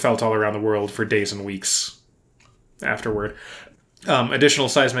effects were felt all around the world for days and weeks afterward. Additional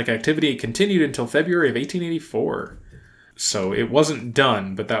seismic activity continued until February of 1884. So it wasn't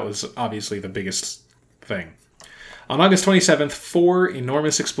done, but that was obviously the biggest thing. On August 27th, 4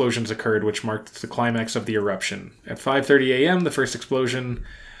 enormous explosions occurred, which marked the climax of the eruption. At 5:30 a.m., the first explosion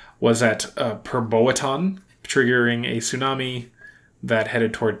was at Perboatan, triggering a tsunami that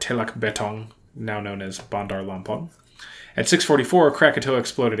headed toward Teluk Betong, now known as Bandar Lampung. At 6:44, Krakatoa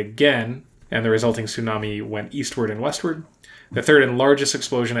exploded again, and the resulting tsunami went eastward and westward. The third and largest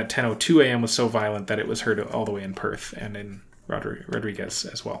explosion at 10:02 a.m. was so violent that it was heard all the way in Perth and in Rodrigues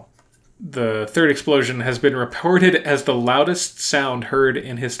as well. The third explosion has been reported as the loudest sound heard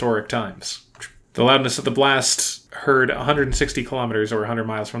in historic times. The loudness of the blast, heard 160 kilometers or 100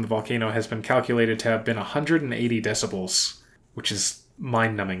 miles from the volcano, has been calculated to have been 180 decibels, which is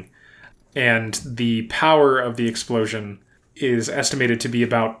mind-numbing. And the power of the explosion is estimated to be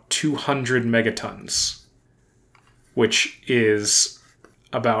about 200 megatons, which is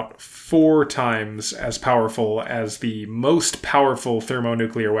about 4 times as powerful as the most powerful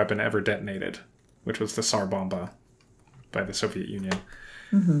thermonuclear weapon ever detonated, which was the Tsar Bomba by the Soviet Union.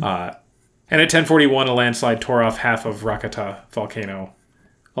 And at 10:41, a landslide tore off half of Rakata volcano,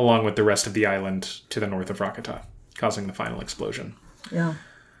 along with the rest of the island to the north of Rakata, causing the final explosion. Yeah.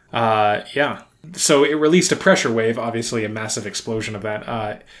 So it released a pressure wave, obviously a massive explosion of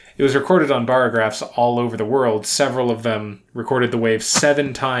that. It was recorded on barographs all over the world. Several of them recorded the wave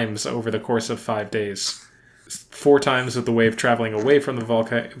 7 times over the course of 5 days. 4 times with the wave traveling away from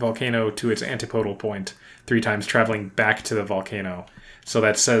the volcano to its antipodal point, 3 times traveling back to the volcano. So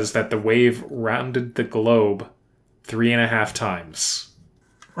that says that the wave rounded the globe 3.5 times.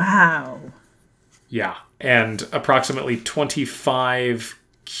 Wow. Yeah. And approximately 25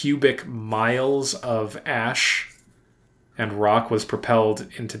 cubic miles of ash and rock was propelled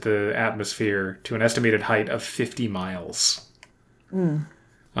into the atmosphere to an estimated height of 50 miles.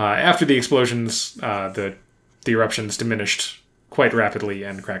 After the explosions, the eruptions diminished quite rapidly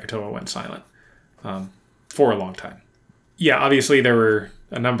and Krakatoa went silent for a long time. Yeah, obviously there were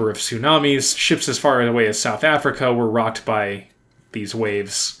a number of tsunamis. Ships as far away as South Africa were rocked by these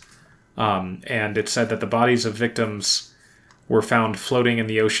waves. And it said that the bodies of victims were found floating in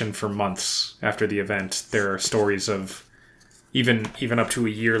the ocean for months after the event. There are stories of even up to a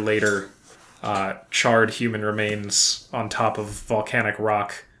year later, charred human remains on top of volcanic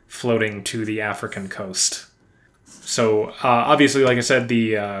rock floating to the African coast. So obviously, like I said,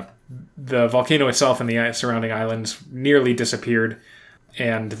 the volcano itself and the surrounding islands nearly disappeared.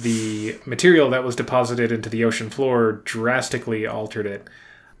 and the material that was deposited into the ocean floor drastically altered it.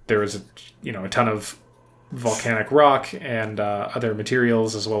 There was a ton of volcanic rock and other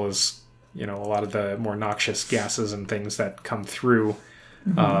materials, as well as a lot of the more noxious gases and things that come through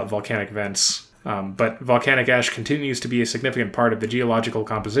volcanic vents. But volcanic ash continues to be a significant part of the geological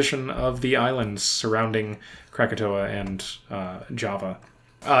composition of the islands surrounding Krakatoa and Java.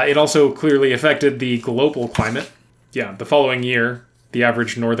 It also clearly affected the global climate. Yeah, the following year, the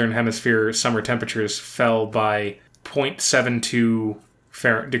average northern hemisphere summer temperatures fell by 0.72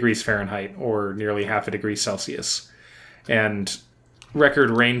 degrees Fahrenheit, or nearly half a degree Celsius. And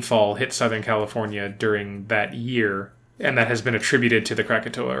record rainfall hit Southern California during that year, and that has been attributed to the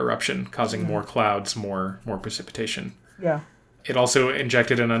Krakatoa eruption, causing more clouds, more precipitation. Yeah. It also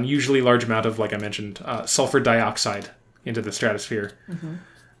injected an unusually large amount of, like I mentioned, sulfur dioxide into the stratosphere,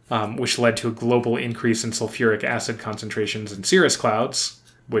 which led to a global increase in sulfuric acid concentrations in cirrus clouds,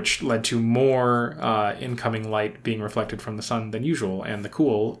 which led to more incoming light being reflected from the sun than usual, and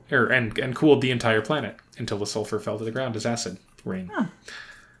cooled the entire planet until the sulfur fell to the ground as acid rain. Huh.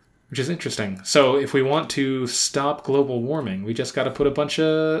 Which is interesting. So if we want to stop global warming, we just got to put a bunch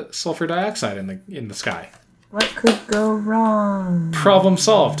of sulfur dioxide in the sky. What could go wrong? Problem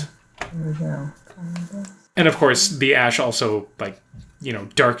solved. There we go. And of course, the ash also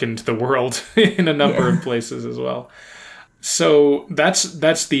darkened the world in a number of places as well. So that's the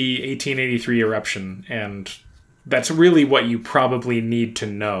 1883 eruption, and that's really what you probably need to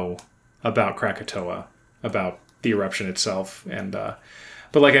know about Krakatoa, about the eruption itself. And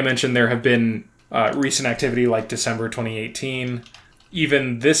but like I mentioned, there have been recent activity like December 2018.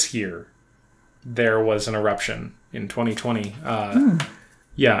 Even this year, there was an eruption in 2020.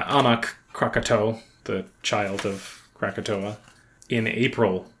 Yeah, Anak Krakatau, the child of Krakatoa. In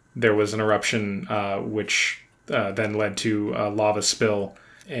April, there was an eruption which then led to a lava spill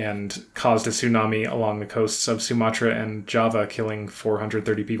and caused a tsunami along the coasts of Sumatra and Java, killing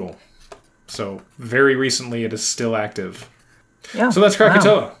 430 people. So very recently, it is still active. Yeah. So that's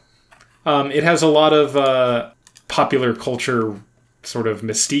Krakatoa. Wow. It has a lot of popular culture sort of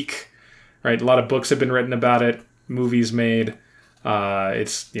mystique, right? A lot of books have been written about it, movies made.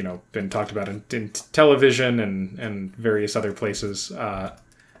 It's been talked about in television and various other places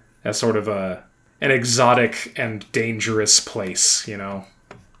as sort of an exotic and dangerous place.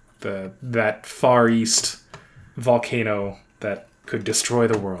 That Far East volcano that could destroy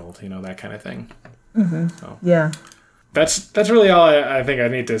the world. That kind of thing. Mm-hmm. So. Yeah. That's really all I think I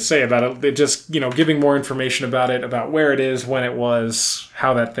need to say about it. Just, giving more information about it, about where it is, when it was,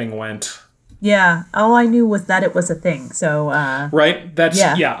 how that thing went. Yeah. All I knew was that it was a thing. So, right?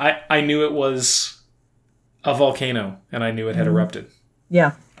 I knew it was a volcano, and I knew it had erupted.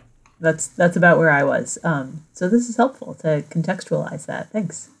 Yeah. That's about where I was. So this is helpful to contextualize that.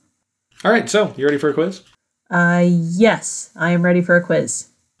 Thanks. All right. So, you ready for a quiz? Yes, I am ready for a quiz.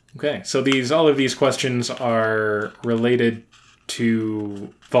 Okay, so all of these questions are related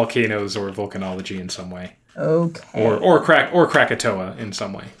to volcanoes or volcanology in some way. Okay. Or Krakatoa in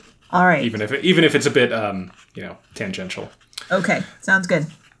some way. All right. Even if it's a bit tangential. Okay, sounds good.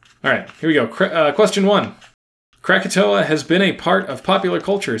 All right, here we go. Question 1. Krakatoa has been a part of popular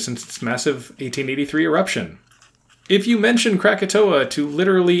culture since its massive 1883 eruption. If you mention Krakatoa to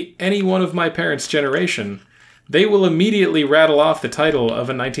literally any one of my parents' generation, they will immediately rattle off the title of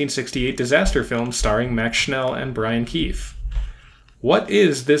a 1968 disaster film starring Max Schnell and Brian Keefe. What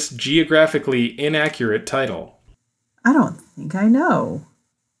is this geographically inaccurate title? I don't think I know.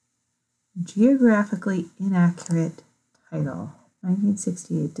 Geographically inaccurate title.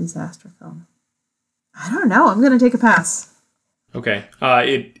 1968 disaster film. I don't know. I'm going to take a pass. Okay.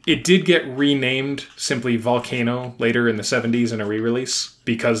 It did get renamed simply Volcano later in the 70s in a re-release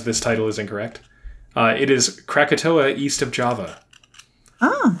because this title is incorrect. It is Krakatoa east of Java.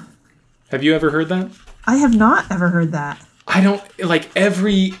 Oh. Have you ever heard that? I have not ever heard that. I don't,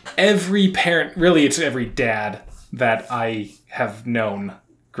 every parent, really it's every dad that I have known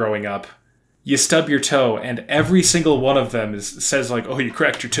growing up. You stub your toe and every single one of them says oh, you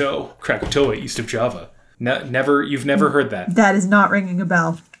cracked your toe. Krakatoa east of Java. You've never heard that. That is not ringing a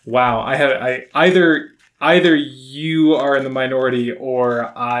bell. Wow. Either you are in the minority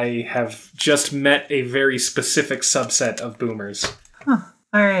or I have just met a very specific subset of boomers. Huh.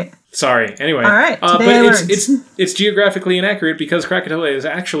 All right. Sorry. Anyway. All right. But it's geographically inaccurate because Krakatoa is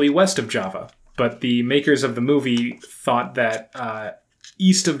actually west of Java. But the makers of the movie thought that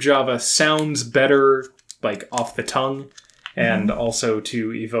east of Java sounds better, off the tongue, and also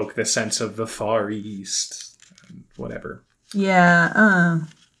to evoke the sense of the Far East. Whatever. Yeah.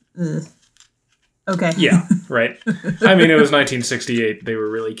 Okay. Yeah, right. I mean, it was 1968. They were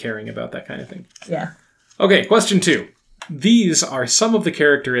really caring about that kind of thing. Yeah. Okay, question 2. These are some of the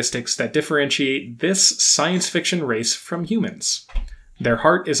characteristics that differentiate this science fiction race from humans. Their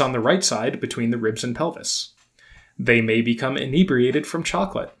heart is on the right side between the ribs and pelvis. They may become inebriated from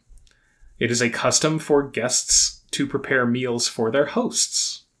chocolate. It is a custom for guests to prepare meals for their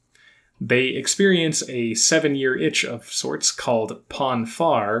hosts. They experience a 7-year itch of sorts called pon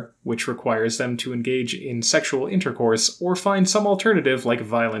farr, which requires them to engage in sexual intercourse or find some alternative like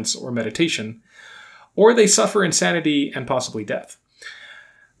violence or meditation, or they suffer insanity and possibly death.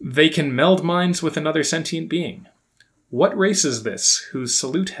 They can meld minds with another sentient being. What race is this, whose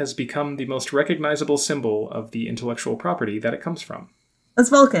salute has become the most recognizable symbol of the intellectual property that it comes from? That's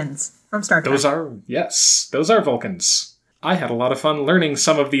Vulcans from Star Trek. Those are Vulcans. I had a lot of fun learning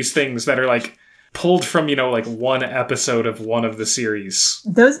some of these things that are like pulled from, like one episode of one of the series.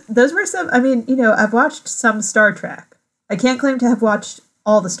 Those were some, I mean, I've watched some Star Trek. I can't claim to have watched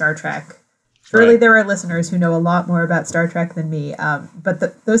all the Star Trek. Surely there are listeners who know a lot more about Star Trek than me.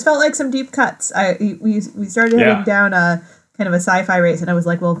 But those felt like some deep cuts. We started heading down a kind of a sci-fi race, and I was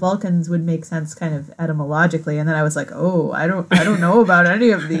like, well, Vulcans would make sense kind of etymologically. And then I was like, oh, I don't know about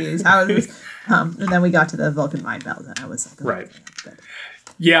any of these. How is this? And then we got to the Vulcan mind meld, and I was like, oh, right. Okay, good.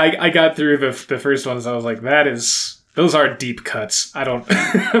 Yeah, I got through the first ones. I was like, those are deep cuts. I'm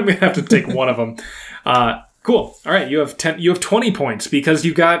gonna have to take one of them. Cool. All right, you have 20 points because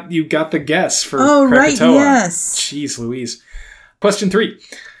you got the guess for Krakatoa. Right, yes. Jeez Louise. Question 3.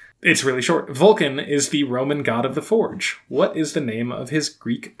 It's really short. Vulcan is the Roman god of the forge. What is the name of his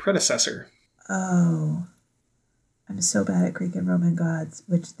Greek predecessor? Oh. I'm so bad at Greek and Roman gods,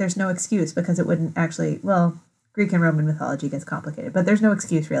 which there's no excuse because it wouldn't actually, Greek and Roman mythology gets complicated, but there's no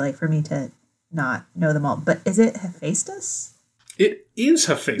excuse really for me to not know them all. But is it Hephaestus? It is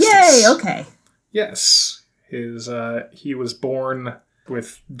Hephaestus. Yay, okay. Yes. He was born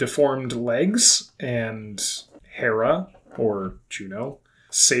with deformed legs, and Hera, or Juno,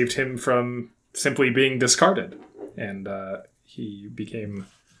 saved him from simply being discarded. And he became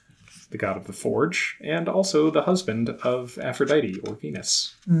the god of the forge, and also the husband of Aphrodite, or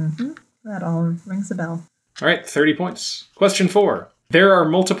Venus. Mm-hmm. That all rings a bell. All right, 30 points. Question 4. There are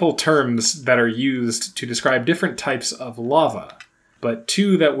multiple terms that are used to describe different types of lava, but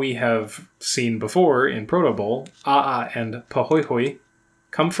 2 that we have seen before in Proto Bowl, A'a and Pahoehoe,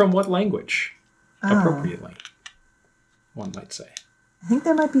 come from what language? Appropriately, one might say. I think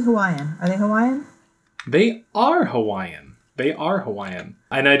they might be Hawaiian. Are they Hawaiian? They are Hawaiian.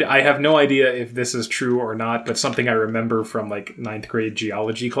 And I have no idea if this is true or not, but something I remember from 9th grade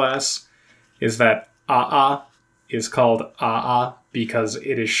geology class is that A'a is called A'a because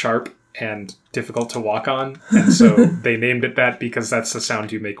it is sharp and difficult to walk on. And so they named it that because that's the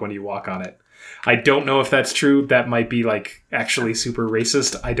sound you make when you walk on it. I don't know if that's true. That might be actually super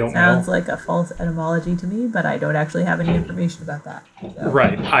racist. I don't know. Sounds like a false etymology to me, but I don't actually have any information about that. So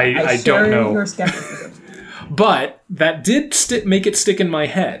right. I don't know. Your skepticism. But that did make it stick in my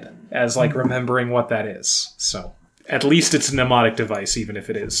head as remembering what that is. So at least it's a mnemonic device, even if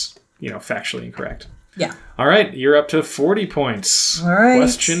it is, factually incorrect. Yeah. All right, you're up to 40 points. All right.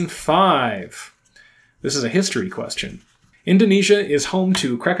 Question 5. This is a history question. Indonesia is home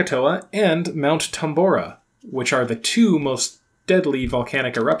to Krakatoa and Mount Tambora, which are the 2 most deadly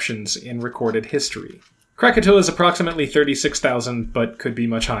volcanic eruptions in recorded history. Krakatoa is approximately 36,000, but could be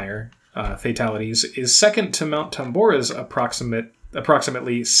much higher. Fatalities is second to Mount Tambora's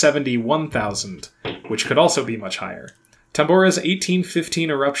approximately 71,000, which could also be much higher. Tambora's 1815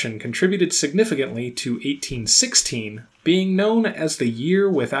 eruption contributed significantly to 1816 being known as the year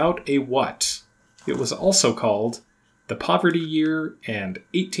without a what? It was also called the Poverty Year and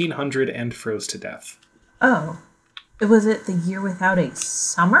 1800 and froze to death. Oh. Was it the year without a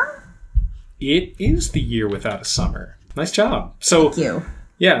summer? It is the year without a summer. Nice job. So, thank you.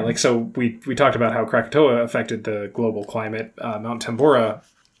 Yeah, we talked about how Krakatoa affected the global climate. Mount Tambora,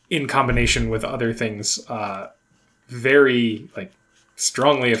 in combination with other things, very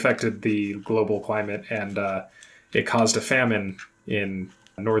strongly affected the global climate, and it caused a famine in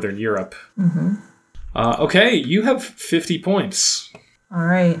Northern Europe. Mm-hmm. Okay, you have 50 points. All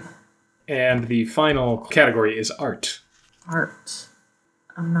right. And the final category is art. Art.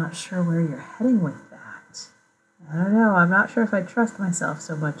 I'm not sure where you're heading with that. I don't know. I'm not sure if I trust myself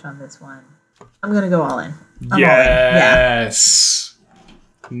so much on this one. I'm going to go all in. Yes. Yeah.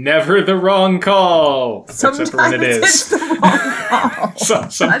 Never the wrong call. Sometimes except when it is. It's the wrong call.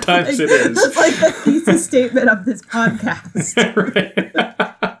 Sometimes it is. That's like the thesis statement of this podcast. Right.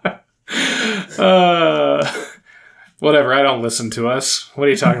 Whatever, I don't listen to us. What are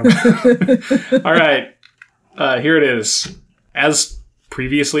you talking about? All right, here it is. As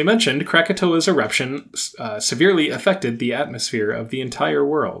previously mentioned, Krakatoa's eruption severely affected the atmosphere of the entire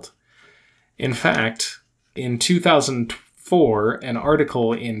world. In fact, in 2004, an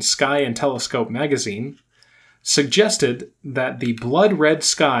article in Sky and Telescope magazine suggested that the blood-red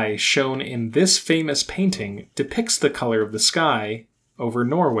sky shown in this famous painting depicts the color of the sky over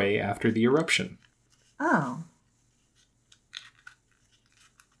Norway after the eruption. Oh.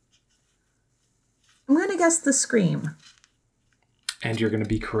 I'm going to guess the Scream. And you're going to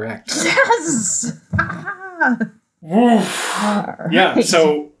be correct. Yes! Yeah,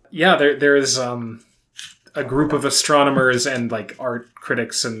 so, there is a group of astronomers and, like, art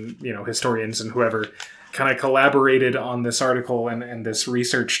critics and, historians and whoever kind of collaborated on this article and this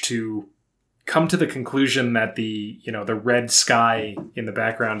research to come to the conclusion that the red sky in the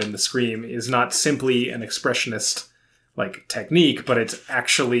background in the Scream is not simply an expressionist like technique, but it's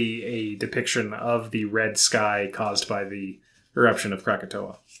actually a depiction of the red sky caused by the eruption of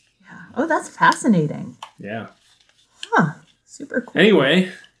Krakatoa. Yeah. Oh, that's fascinating. Yeah. Huh. Super cool.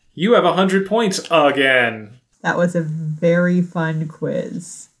 Anyway, you have 100 points again. That was a very fun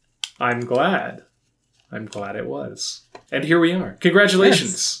quiz. I'm glad it was. And here we are.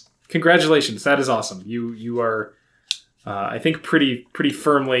 Congratulations. Yes. Congratulations. That is awesome. You are, I think, pretty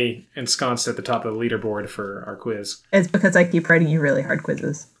firmly ensconced at the top of the leaderboard for our quiz. It's because I keep writing you really hard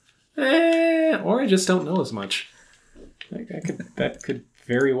quizzes. Or I just don't know as much. That could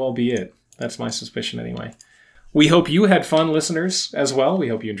very well be it. That's my suspicion anyway. We hope you had fun, listeners, as well. We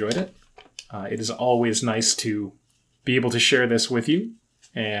hope you enjoyed it. It is always nice to be able to share this with you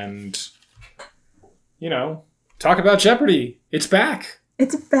and, talk about Jeopardy! It's back!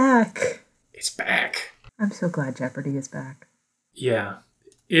 It's back! It's back! I'm so glad Jeopardy is back. Yeah.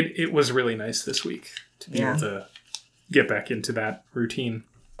 It was really nice this week to be able to get back into that routine.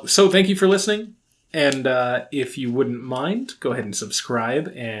 So thank you for listening. And if you wouldn't mind, go ahead and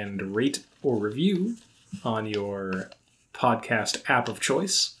subscribe and rate or review on your podcast app of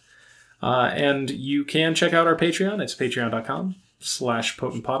choice. And you can check out our Patreon. It's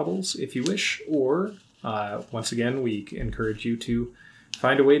patreon.com/potentpotables if you wish. Or, once again, we encourage you to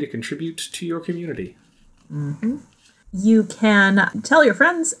find a way to contribute to your community. Mm-hmm. You can tell your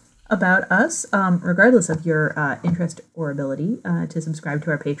friends about us, regardless of your interest or ability, to subscribe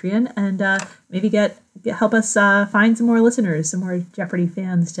to our Patreon and maybe help us find some more listeners, some more Jeopardy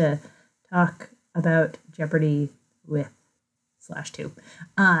fans to talk about Jeopardy with /2.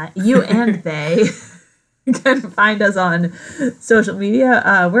 You and they can find us on social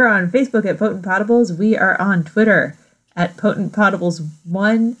media. We're on Facebook at Potent Potables. We are on Twitter at Potent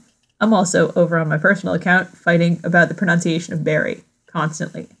Potables1. I'm also over on my personal account fighting about the pronunciation of berry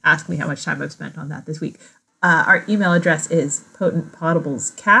constantly. Ask me how much time I've spent on that this week. Our email address is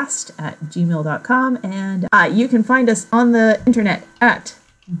potentpotablescast@gmail.com, and you can find us on the internet at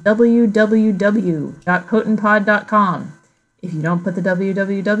www.potentpod.com. If you don't put the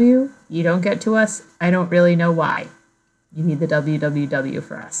www, you don't get to us. I don't really know why. You need the www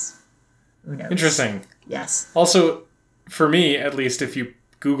for us. Who knows? Interesting. Yes. Also, for me, at least, if you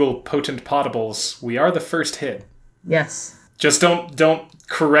Google Potent Potables, we are the first hit. Yes. Just don't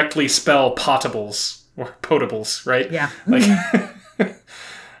correctly spell potables or potables, right? Yeah.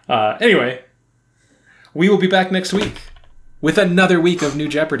 Anyway, we will be back next week with another week of new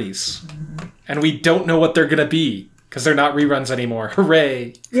Jeopardies. Mm-hmm. And we don't know what they're going to be because they're not reruns anymore.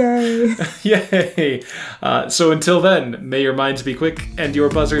 Hooray! Yay! Yay! So until then, may your minds be quick and your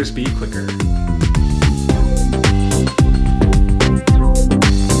buzzers be quicker.